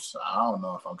 companies. I don't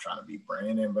know if I'm trying to be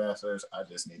brand ambassadors. I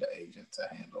just need an agent to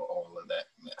handle all of that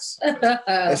mess.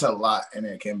 It's a lot, and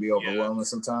it can be overwhelming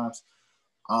sometimes.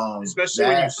 Especially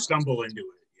when you stumble into it.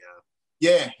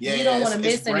 Yeah. You don't want to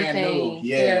miss anything.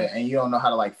 Yeah, and you don't know how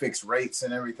to like fix rates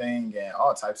and everything, and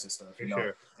all types of stuff. You know.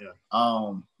 Sure.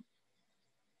 Yeah.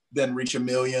 Then reach 1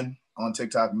 million on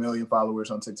TikTok, 1 million followers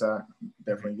on TikTok.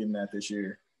 Definitely getting that this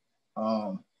year.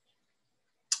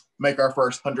 Make our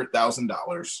first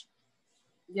 $100,000.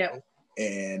 Yep.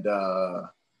 And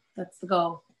that's the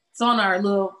goal. It's on our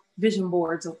little vision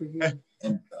boards over here.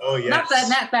 And, not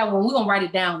that one. We're gonna write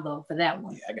it down though for that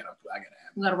one. Yeah, I gotta.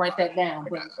 We gotta write that down.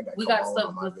 We got stuff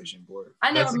on my vision board.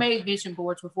 I never made vision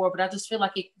boards before, but I just feel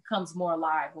like it becomes more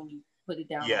alive when you put it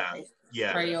down. Yeah.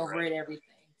 Pray over it, everything.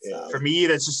 So. For me,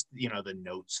 that's just the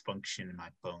notes function in my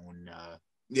phone.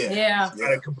 Yeah.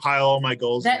 Gotta compile all my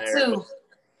goals that in there. Too.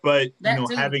 But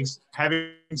having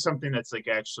something that's like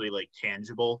actually like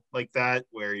tangible like that,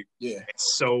 where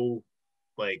it's so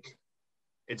like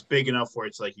it's big enough where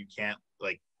it's like you can't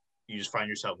like you just find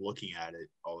yourself looking at it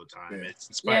all the time. Yeah. It's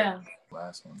inspiring. Yeah.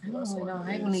 Last one.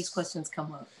 I hate when these questions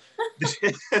come up.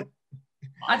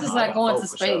 I just like going to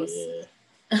space.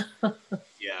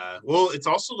 Yeah. Well, it's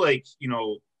also like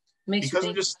because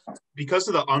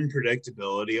of the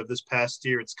unpredictability of this past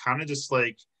year, it's kind of just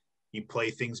like you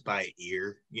play things by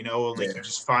ear, and like you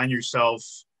just find yourself,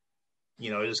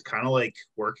 just kind of like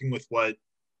working with what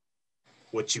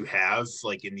you have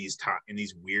like in these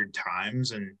weird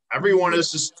times, and everyone is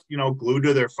just glued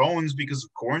to their phones because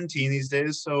of quarantine these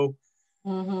days. So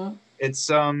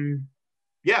it's I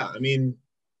mean,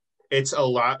 it's a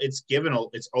lot. It's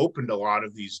opened a lot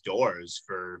of these doors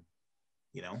for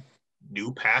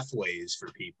new pathways for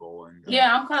people. And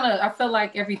I feel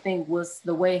like everything was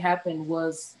the way it happened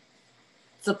was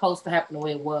supposed to happen the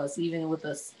way it was, even with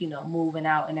us moving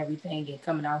out and everything and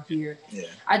coming out here.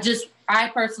 I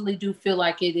personally do feel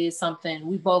like it is something,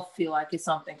 we both feel like it's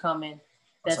something coming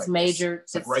that's like, major.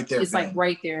 It's like right there. It's like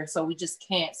right there, so we just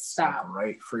can't stop.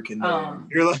 Right freaking there.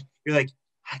 You're like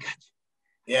I got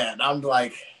you. Yeah, and I'm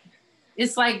like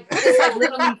it's like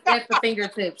literally at the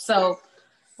fingertips. So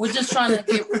we're just trying to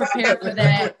get prepared for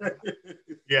that.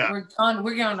 Yeah. We're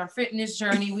on our fitness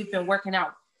journey. We've been working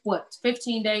out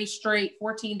 15 days straight,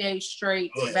 14 days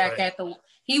straight at the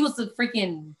he was a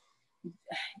freaking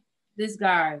this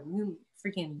guy,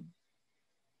 freaking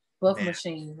buff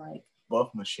machine.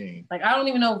 Like I don't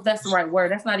even know if that's the right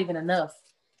word. That's not even enough.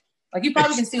 Like you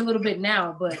probably can see a little bit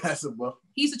now, but that's a buff.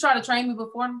 He used to try to train me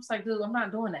before, and I'm just like, dude, I'm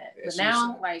not doing that. But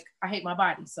now, like, I hate my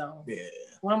body. So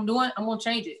what I'm doing, I'm gonna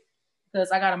change it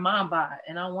because I got a mom bod,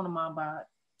 and I don't want a mom bod.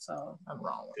 So I'm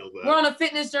wrong. We're on a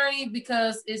fitness journey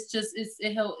because it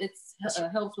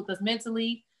helps with us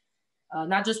mentally.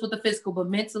 not just with the physical, but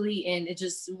mentally. And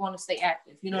we want to stay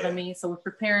active. You know what I mean? So we're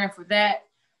preparing for that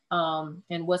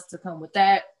and what's to come with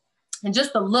that. And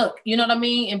just the look, you know what I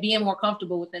mean? And being more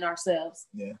comfortable within ourselves.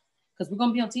 Yeah. Because we're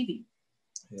going to be on TV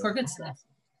for good stuff.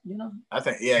 You know, I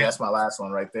think that's my last one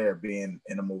right there. Being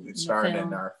in a movie, starring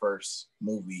in our first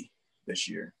movie this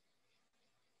year.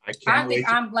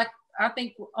 I'm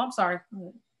sorry.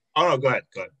 Oh no, go ahead.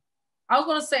 I was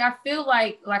gonna say I feel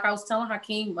like I was telling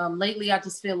Hakeem lately. I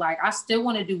just feel like I still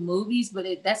want to do movies, but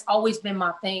that's always been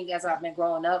my thing as I've been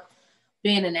growing up,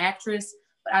 being an actress.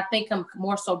 But I think I'm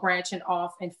more so branching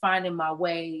off and finding my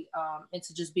way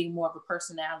into just being more of a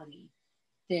personality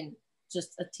than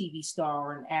just a TV star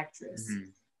or an actress.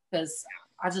 Because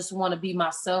I just want to be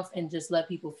myself and just let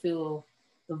people feel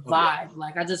the vibe.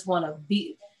 Like I just want to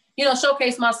be,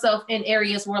 showcase myself in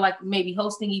areas where like maybe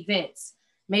hosting events,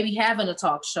 maybe having a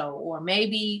talk show, or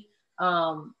maybe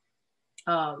those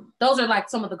are like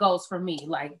some of the goals for me.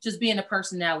 Like just being a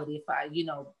personality. If I,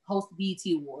 host BET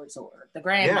Awards or the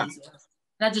Grammys,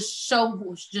 not just show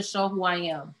who I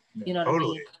am. You know what I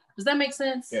mean? Does that make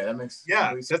sense? Yeah, that makes.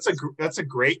 Yeah, that's a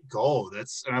great goal. And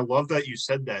I love that you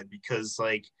said that because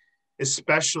like.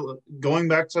 Especially going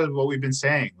back to what we've been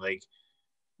saying, like,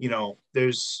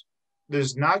 there's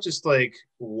not just like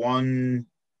one,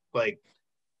 like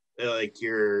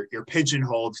you're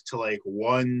pigeonholed to like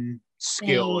one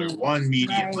skill or one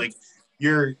medium. Right. Like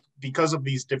because of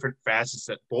these different facets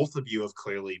that both of you have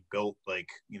clearly built, like,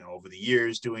 over the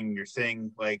years doing your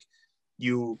thing, like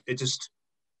it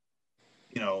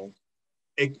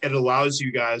allows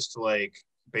you guys to like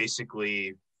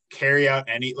basically carry out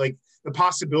any, like, the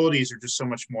possibilities are just so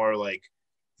much more like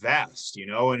vast,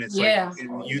 and it's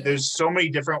there's so many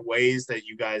different ways that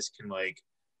you guys can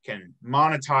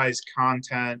monetize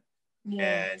content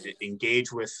and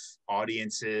engage with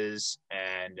audiences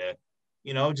and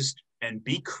and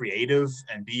be creative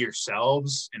and be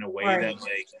yourselves in a way that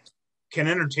like can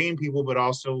entertain people, but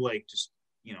also like just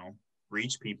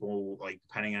reach people, like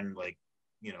depending on like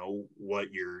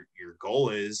what your goal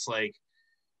is. Like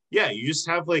you just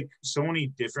have like so many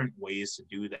different ways to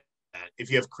do that.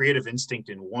 If you have creative instinct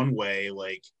in one way,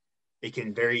 like it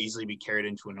can very easily be carried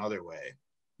into another way.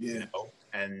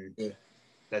 And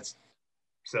that's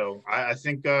so I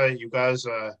think you guys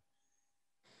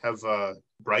have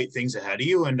bright things ahead of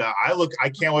you, and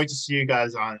I can't wait to see you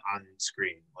guys on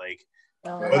screen, like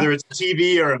whether it's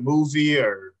TV or a movie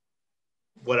or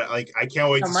what. Like I can't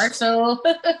wait commercial.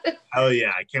 Oh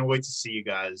yeah, I can't wait to see you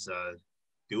guys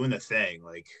doing the thing.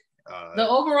 Like the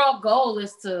overall goal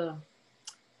is to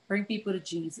bring people to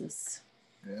Jesus.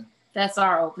 That's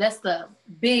the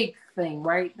big thing,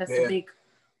 right? That's the big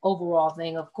overall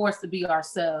thing. Of course, to be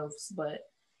ourselves, but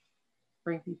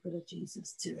bring people to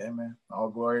Jesus too. Yeah, man. All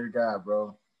glory to God,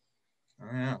 bro.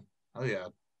 Oh yeah.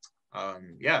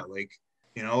 Like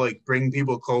like bring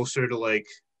people closer to like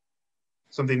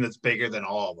something that's bigger than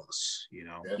all of us.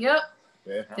 Yep.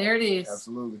 Yeah. There it is.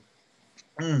 Absolutely.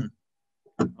 I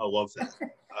love that.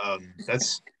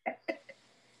 That's.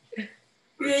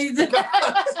 He's about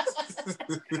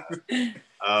to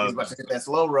hit that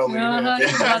slow roll. We gotta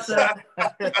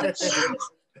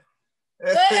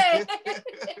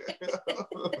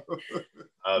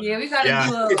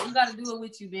do it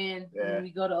with you, Ben. When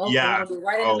we go to Oakland, we'll be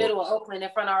right in the middle of Oakland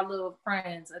in front of our little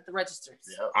friends at the registers.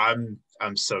 I'm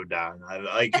so down.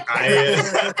 I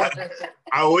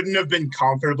wouldn't have been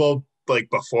comfortable like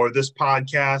before this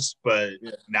podcast, but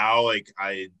now like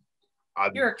I'm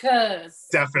you're a cuz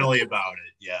definitely about it.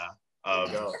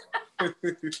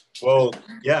 Well,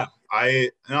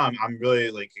 I'm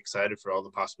really like excited for all the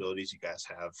possibilities you guys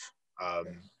have,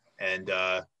 and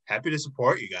happy to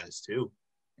support you guys too.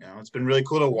 It's been really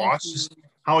cool to watch just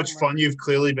how much fun you've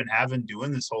clearly been having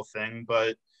doing this whole thing,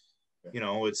 but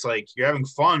it's like you're having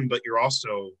fun, but you're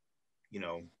also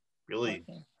really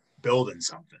building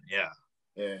something.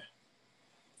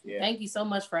 Thank you so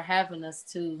much for having us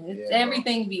too.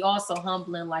 Everything be also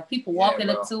humbling, like people walking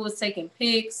up to us, taking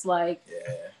pics, like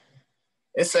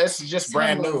it's just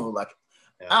brand new. Like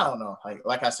I don't know,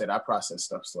 like I said, I process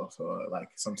stuff slow, so like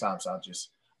sometimes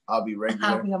I'll be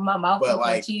regular, but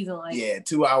like 2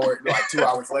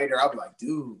 hours later, I'll be like,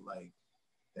 dude, like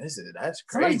that's crazy.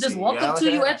 Somebody just walk up to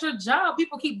you at your job.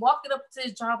 People keep walking up to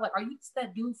his job like, are you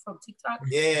that dude from TikTok?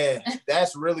 Yeah,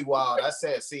 that's really wild. I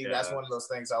said, that's one of those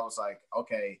things I was like,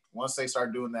 okay, once they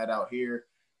start doing that out here,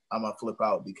 I'm gonna flip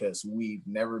out because we've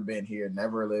never been here,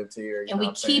 never lived here. And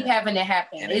we keep having it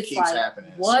happen. And it keeps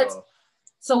happening. What? So,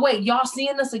 So wait, y'all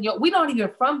seeing us and we don't even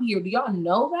from here. Do y'all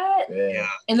know that? Yeah.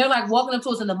 And they're like walking up to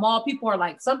us in the mall. People are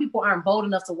like, some people aren't bold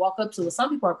enough to walk up to us.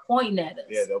 Some people are pointing at us.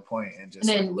 Yeah, they'll point and just.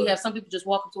 And then we have some people just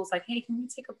walk up to us like, hey, can we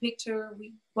take a picture?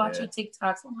 We watch your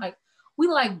TikToks. I'm like, we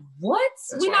like, what?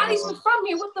 We're not even from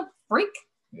here. What the freak?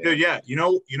 Dude, yeah. You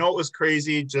know what was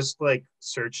crazy? Just like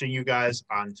searching you guys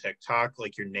on TikTok,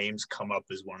 like your names come up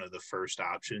as one of the first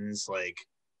options. Like,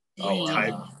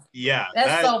 wow. Yeah.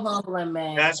 That's so humbling,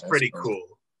 man. That's pretty cool.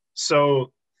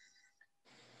 So,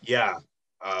 yeah.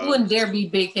 You wouldn't dare be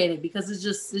big headed because it's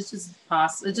just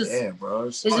possible. It's just bro.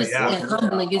 It's just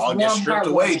humbling. It's all get stripped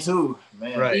away too,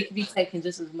 man. Right. It can be taken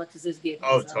just as much as it's given.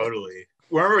 Oh, totally.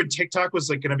 Remember when TikTok was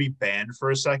like going to be banned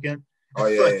for a second? Oh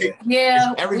yeah,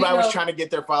 yeah. Everybody was trying to get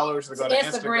their followers to go to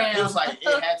Instagram. It was like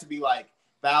it had to be like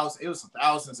thousands. It was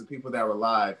thousands of people that were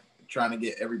live trying to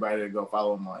get everybody to go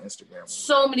follow them on Instagram.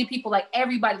 So many people, like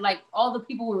everybody, like all the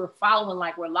people we were following,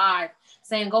 like were live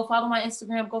saying, "Go follow my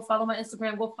Instagram. Go follow my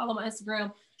Instagram. Go follow my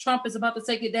Instagram. Trump is about to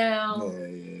take it down."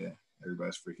 Yeah.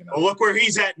 Everybody's freaking out. Well, look where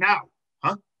he's at now,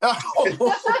 huh?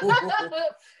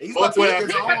 He's about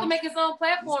to make his own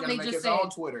platform. They just said. His own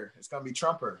Twitter. It's gonna be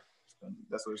Trumper.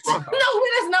 That's what it's called. No,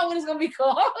 that's not what it's gonna be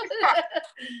called.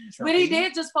 But he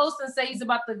did just post and say he's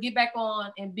about to get back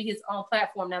on and be his own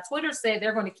platform. Now Twitter said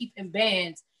they're going to keep him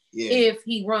banned if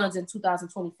he runs in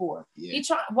 2024. Yeah.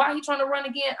 Why he trying to run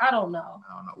again? I don't know.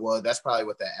 Well, that's probably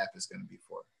what that app is going to be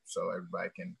for, so everybody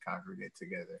can congregate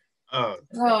together.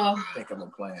 Think of a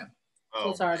plan.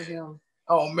 So tired of him.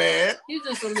 Oh man, he's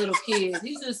just a little kid.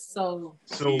 He's just so.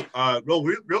 So,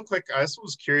 real quick, I also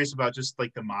was curious about just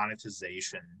like the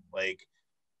monetization. Like,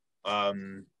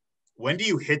 when do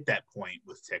you hit that point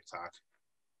with TikTok?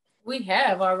 We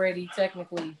have already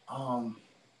technically. And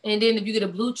then if you get a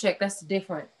blue check, that's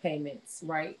different payments,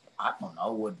 right? I don't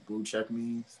know what blue check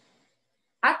means.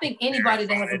 I think anybody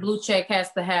that has a blue check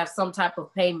has to have some type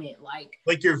of payment, like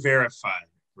you're verified.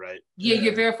 Right. Yeah,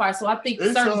 you're verified. So I think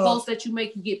certain posts that you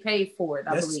make, you get paid for it.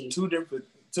 I believe.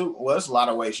 Well, there's a lot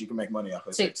of ways you can make money off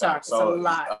of TikTok. So a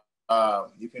lot.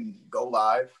 You can go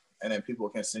live, and then people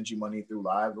can send you money through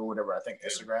live or whatever. I think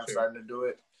Instagram's starting to do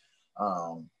it.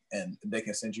 And they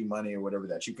can send you money or whatever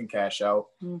that you can cash out.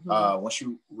 Mm-hmm. Once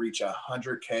you reach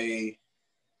 100K,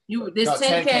 this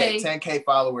 10K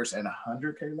followers and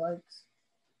 100K likes.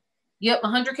 Yep,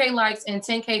 100K likes and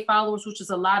 10K followers, which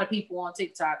is a lot of people on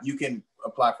TikTok. You can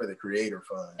apply for the creator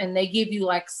fund. And they give you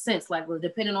like cents, like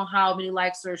depending on how many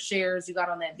likes or shares you got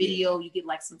on that video, you get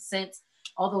like some cents.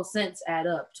 All those cents add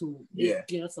up to,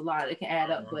 it's a lot. It can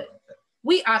add up. But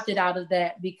we opted out of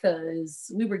that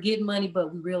because we were getting money,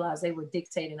 but we realized they were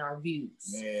dictating our views.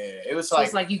 Yeah, it was so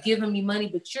it's like you giving me money,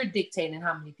 but you're dictating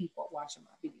how many people are watching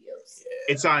my videos.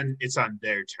 Yeah. It's on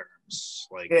their terms.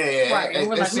 Like right. And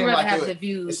we're like, we rather have the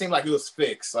views. It seemed like it was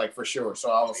fixed, like for sure.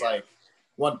 So I was like,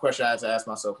 one question I had to ask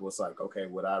myself was like, okay,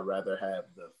 would I rather have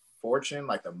the fortune,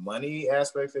 like the money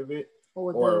aspect of it,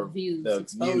 or the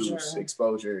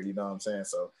exposure? You know what I'm saying?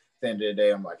 So at the end of the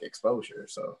day, I'm like exposure.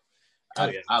 So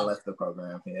I left the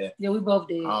program. Yeah, we both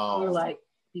did. We were like,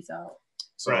 peace out.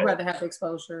 So I'd rather have the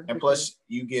exposure. And plus,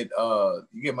 you get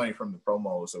money from the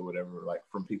promos or whatever, like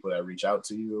from people that reach out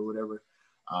to you or whatever.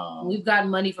 We've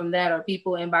gotten money from that, or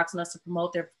people inboxing us to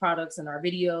promote their products and our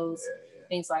videos,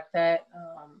 things like that.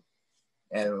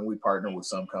 And we partner with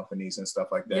some companies and stuff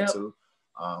like that too.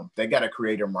 They got a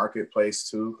creator marketplace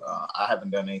too. I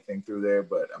haven't done anything through there,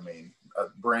 but I mean,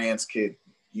 brands could,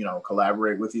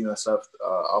 collaborate with you and stuff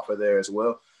off of there as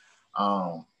well.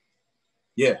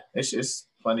 It's just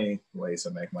plenty ways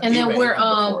to make money. And then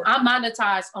I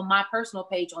monetize on my personal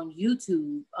page on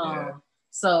YouTube.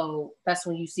 So that's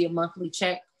when you see a monthly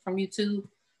check from YouTube.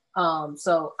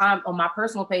 So I'm on my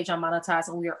personal page, I'm monetized,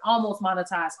 and we are almost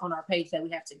monetized on our page that we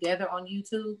have together on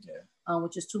YouTube,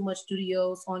 which is Too Much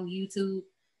Studios on YouTube.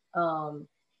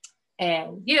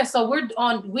 So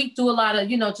we do a lot of,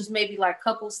 just maybe like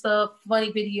couple stuff,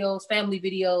 funny videos, family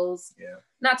videos. Yeah.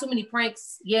 Not too many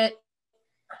pranks yet.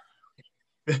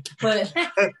 But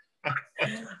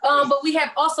but we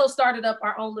have also started up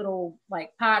our own little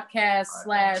like podcast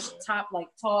 / talk.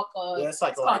 It's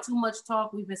called Too Much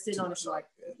Talk. We've been sitting on it for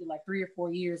like 3 or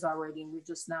 4 years already, and we're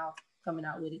just now coming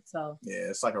out with it. So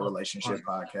it's like a relationship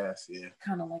podcast. Yeah,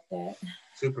 kind of like that.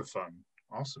 Super fun,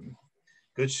 awesome,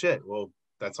 good shit. Well,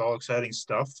 that's all exciting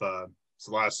stuff. It's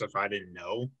a lot of stuff I didn't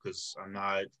know because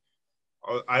I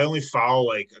only follow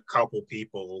like a couple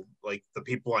people, like the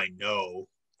people I know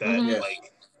that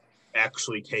like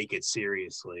actually take it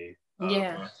seriously on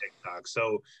TikTok.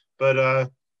 So, but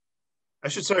I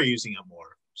should start using it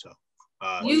more. So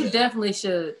you definitely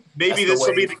should. Maybe this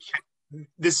will be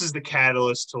this is the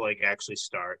catalyst to like actually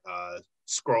start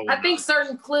scrolling. I think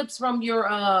certain clips from your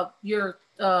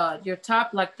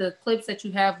top, like the clips that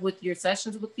you have with your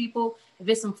sessions with people, if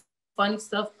it's some funny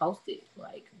stuff, post it.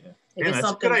 Like, yeah,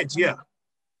 that's a good idea.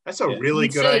 That's a really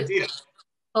good idea.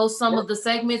 Post some of the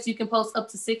segments. You can post up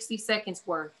to 60 seconds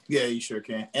worth. Yeah, you sure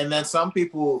can. And then some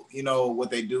people, you know, what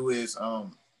they do is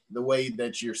the way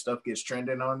that your stuff gets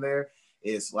trending on there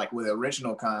is like with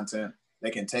original content, they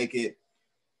can take it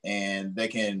and they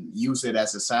can use it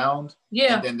as a sound.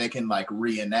 Yeah. And then they can like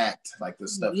reenact like the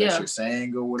stuff that you're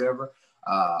saying or whatever.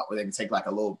 Or they can take like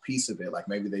a little piece of it, like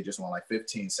maybe they just want like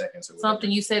 15 seconds or whatever.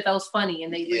 Something you said that was funny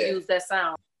and they reuse that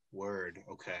sound. Word.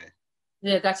 Okay.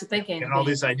 Yeah, got you thinking. And all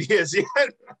these ideas. Yeah,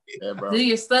 bro. Do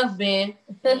your stuff, man.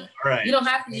 All right. You don't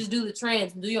have to just do the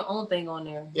trends. Do your own thing on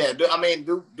there. Yeah, do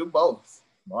both.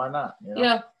 Why not? You know?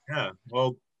 Yeah. Yeah.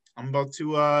 Well, I'm about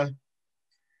to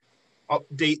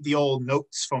update the old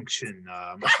notes function.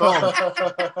 My phone.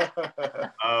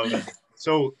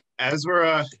 So as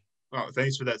we're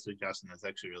thanks for that suggestion. That's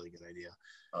actually a really good idea.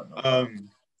 Oh, no.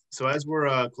 So as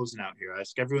we're closing out here, I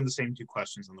ask everyone the same two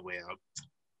questions on the way out.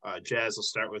 Jazz, I'll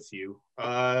start with you.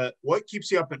 What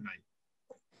keeps you up at night?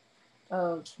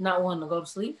 Not wanting to go to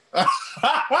sleep.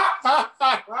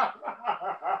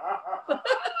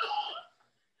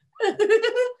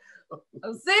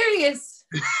 I'm serious.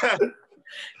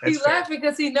 He's laughing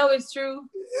because he knows it's true.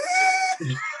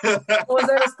 Was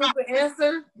that a stupid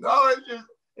answer? No,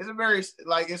 it's a very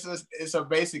it's a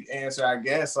basic answer, I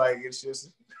guess. Like it's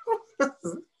just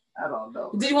I don't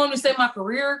know. Do you want me to say my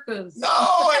career? Cause no,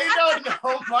 I don't know.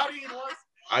 Nobody wants.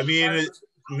 I mean,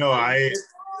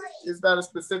 it's not a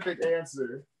specific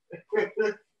answer.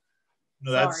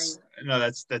 No,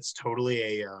 that's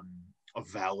totally a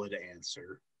valid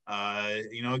answer.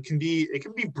 It can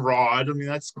be broad. I mean,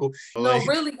 that's cool. No,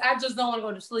 really, I just don't want to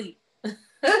go to sleep.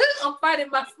 I'm fighting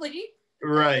my sleep.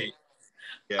 Right.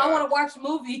 Yeah. I want to watch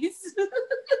movies.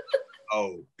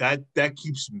 Oh, that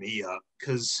keeps me up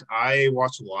because I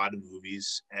watch a lot of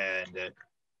movies and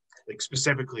like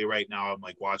specifically right now I'm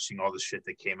like watching all the shit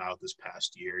that came out this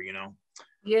past year, you know?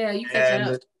 Yeah, you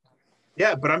catching up.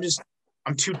 Yeah, but I'm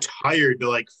too tired to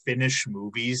like finish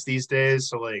movies these days.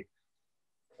 So like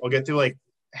I'll get through like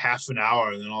half an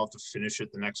hour and then I'll have to finish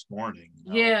it the next morning.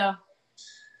 You know? Yeah.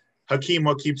 Hakeem,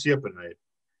 what keeps you up at night?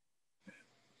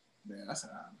 Man,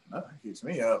 nothing keeps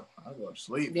me up. I go to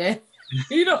sleep. Yeah.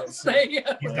 You don't say it.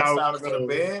 When it's time to go to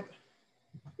bed,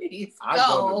 I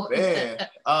go to bed.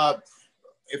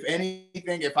 If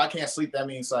anything, if I can't sleep, that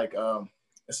means like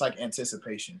it's like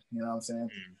anticipation. You know what I'm saying?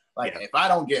 Like if I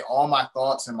don't get all my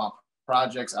thoughts and my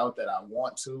projects out that I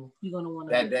want to, you're gonna want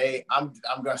that day, I'm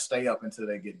gonna stay up until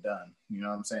they get done. You know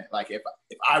what I'm saying? Like if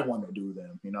I want to do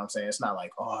them, you know what I'm saying? It's not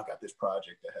like, oh, I got this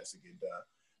project that has to get done.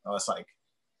 No, it's like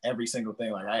every single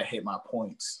thing. Like I hit my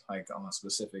points like on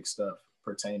specific stuff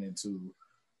pertaining to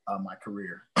my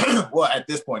career. Well, at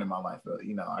this point in my life,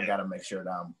 I got to make sure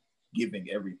that I'm giving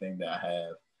everything that I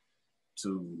have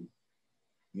to,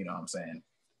 you know what I'm saying,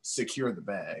 secure the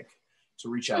bag, to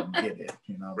reach out and get it.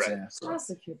 You know what I'm saying? So, I'll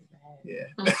secure the bag. Yeah.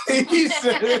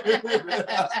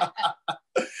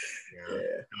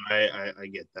 I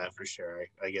get that for sure.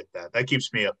 I get that. That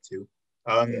keeps me up too.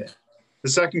 The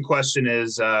second question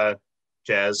is,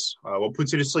 Jazz, what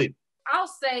puts you to sleep? I'll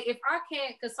say if I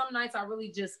can't, because some nights I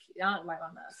really just, like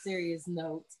on a serious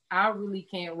note, I really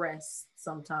can't rest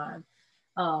sometimes.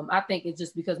 I think it's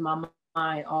just because my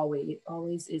mind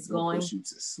always is going. Push you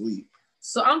to sleep.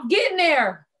 So I'm getting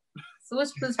there. So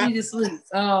which puts me to sleep?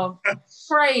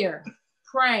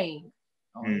 Praying.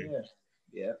 Oh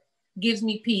yeah. Gives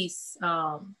me peace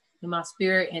in my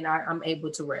spirit, and I'm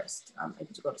able to rest. I'm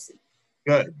able to go to sleep.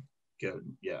 Good.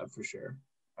 Yeah, for sure.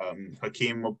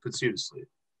 Hakeem, what puts you to sleep?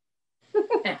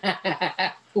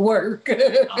 Work.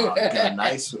 A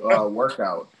nice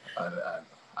workout.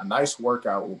 A nice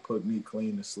workout will put me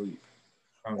clean to sleep.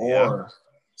 Or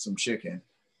some chicken.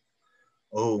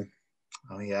 Oh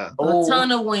yeah. A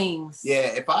ton of wings.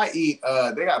 Yeah, if I eat,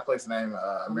 they got a place named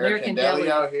American Deli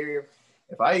out here.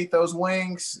 If I eat those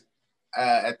wings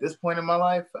at this point in my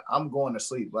life, I'm going to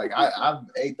sleep. Like I've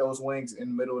ate those wings in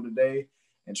the middle of the day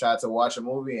and tried to watch a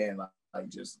movie and like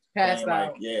just passed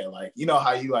out. Like you know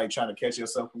how you like trying to catch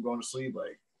yourself from going to sleep,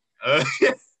 like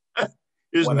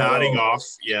just nodding off.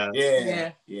 Yeah.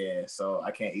 So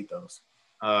I can't eat those.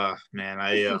 Man,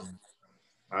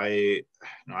 I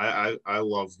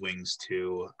love wings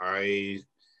too.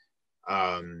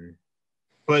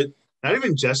 But not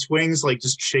even just wings, like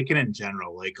just chicken in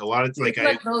general. Like a lot of like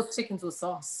those chickens with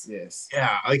sauce. Yes.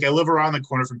 Yeah, like I live around the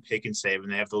corner from Pick and Save,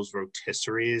 and they have those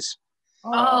rotisseries.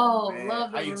 Oh,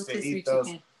 love the rotisserie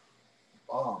chicken.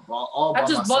 I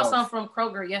just bought some from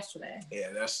Kroger yesterday.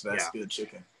 Yeah, that's good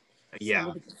chicken.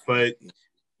 Yeah, but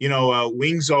you know,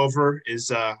 Wings Over is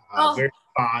very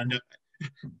fond.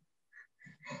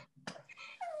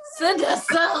 Send us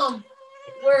some.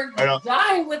 We're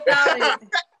dying without it.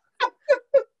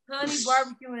 Honey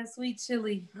barbecue and sweet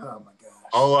chili. Oh my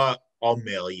gosh. I'll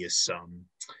mail you some.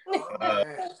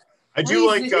 I do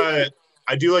like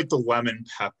the lemon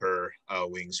pepper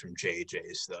wings from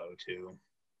JJ's though too.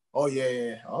 Oh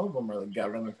yeah. All of them really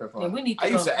got lemon pepper. Yeah, we need to I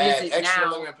used to add extra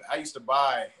now. lemon. I used to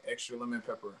buy extra lemon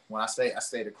pepper when I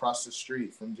stayed across the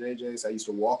street from JJ's. I used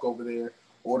to walk over there,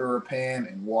 order a pan,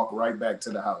 and walk right back to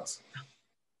the house.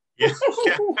 Yeah.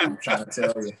 I'm trying to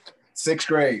tell you, 6th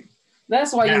grade.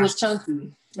 That's why you was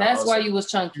chunky. That's why you was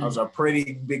chunky. I was a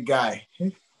pretty big guy.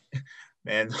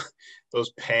 Man,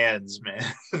 those pans, man,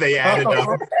 they added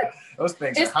up. Those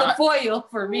things. It's the foil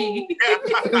for me.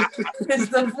 It's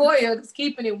the foil that's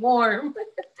keeping it warm.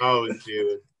 Oh,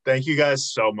 dude. Thank you guys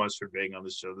so much for being on the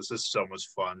show. This is so much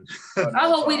fun. I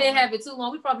hope we didn't have it too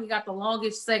long. We probably got the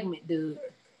longest segment, dude.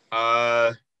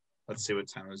 Let's see, what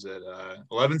time is it?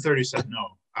 11:37.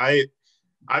 No,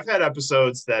 I've had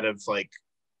episodes that have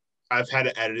I've had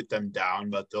to edit them down,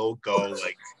 but they'll go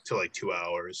to 2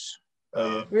 hours.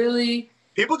 Really?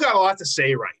 People got a lot to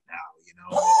say right now, you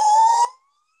know.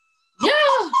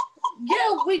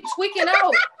 Yeah, we tweaking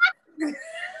out.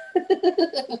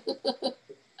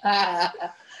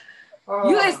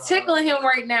 You is tickling him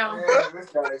right now. Man,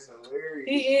 this guy is hilarious.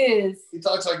 He is. He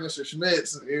talks like Mr.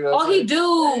 Schmitz. You know he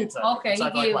do. He talks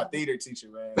like my theater teacher,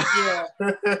 man. Yeah.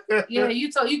 Yeah, you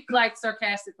like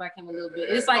sarcastic like him a little bit.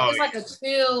 It's like a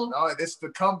chill. No, it's the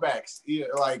comebacks. You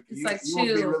would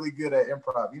be really good at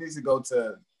improv. You need to go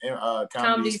to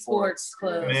Comedy Sports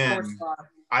Club. Man,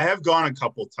 I have gone a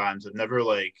couple times. I've never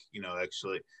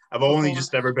actually. I've only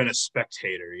just ever been a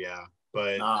spectator. Yeah.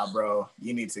 But nah, bro,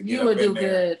 you need to get. You would do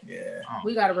good. Yeah,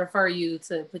 we got to refer you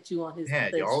to put you on his. Yeah,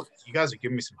 you guys are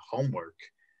giving me some homework.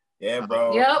 Yeah,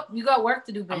 bro. Yep, you got work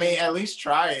to do. Baby. I mean, at least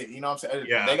try it. You know what I'm saying?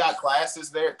 Yeah. They got classes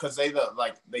there because they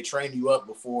train you up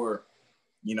before,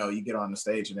 you get on the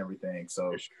stage and everything.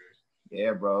 So,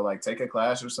 yeah, bro, take a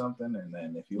class or something, and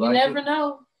then if you never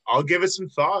know. I'll give it some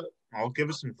thought.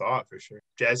 For sure.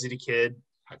 Jazzy the Kid.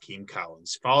 Hakeem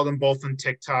Collins. Follow them both on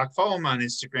TikTok. Follow them on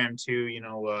Instagram too.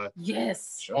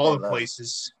 Yes, all the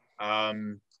places. Yeah.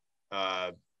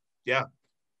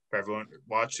 For everyone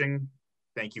watching,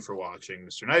 thank you for watching,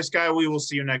 Mr. Nice Guy. We will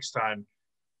see you next time.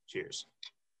 Cheers.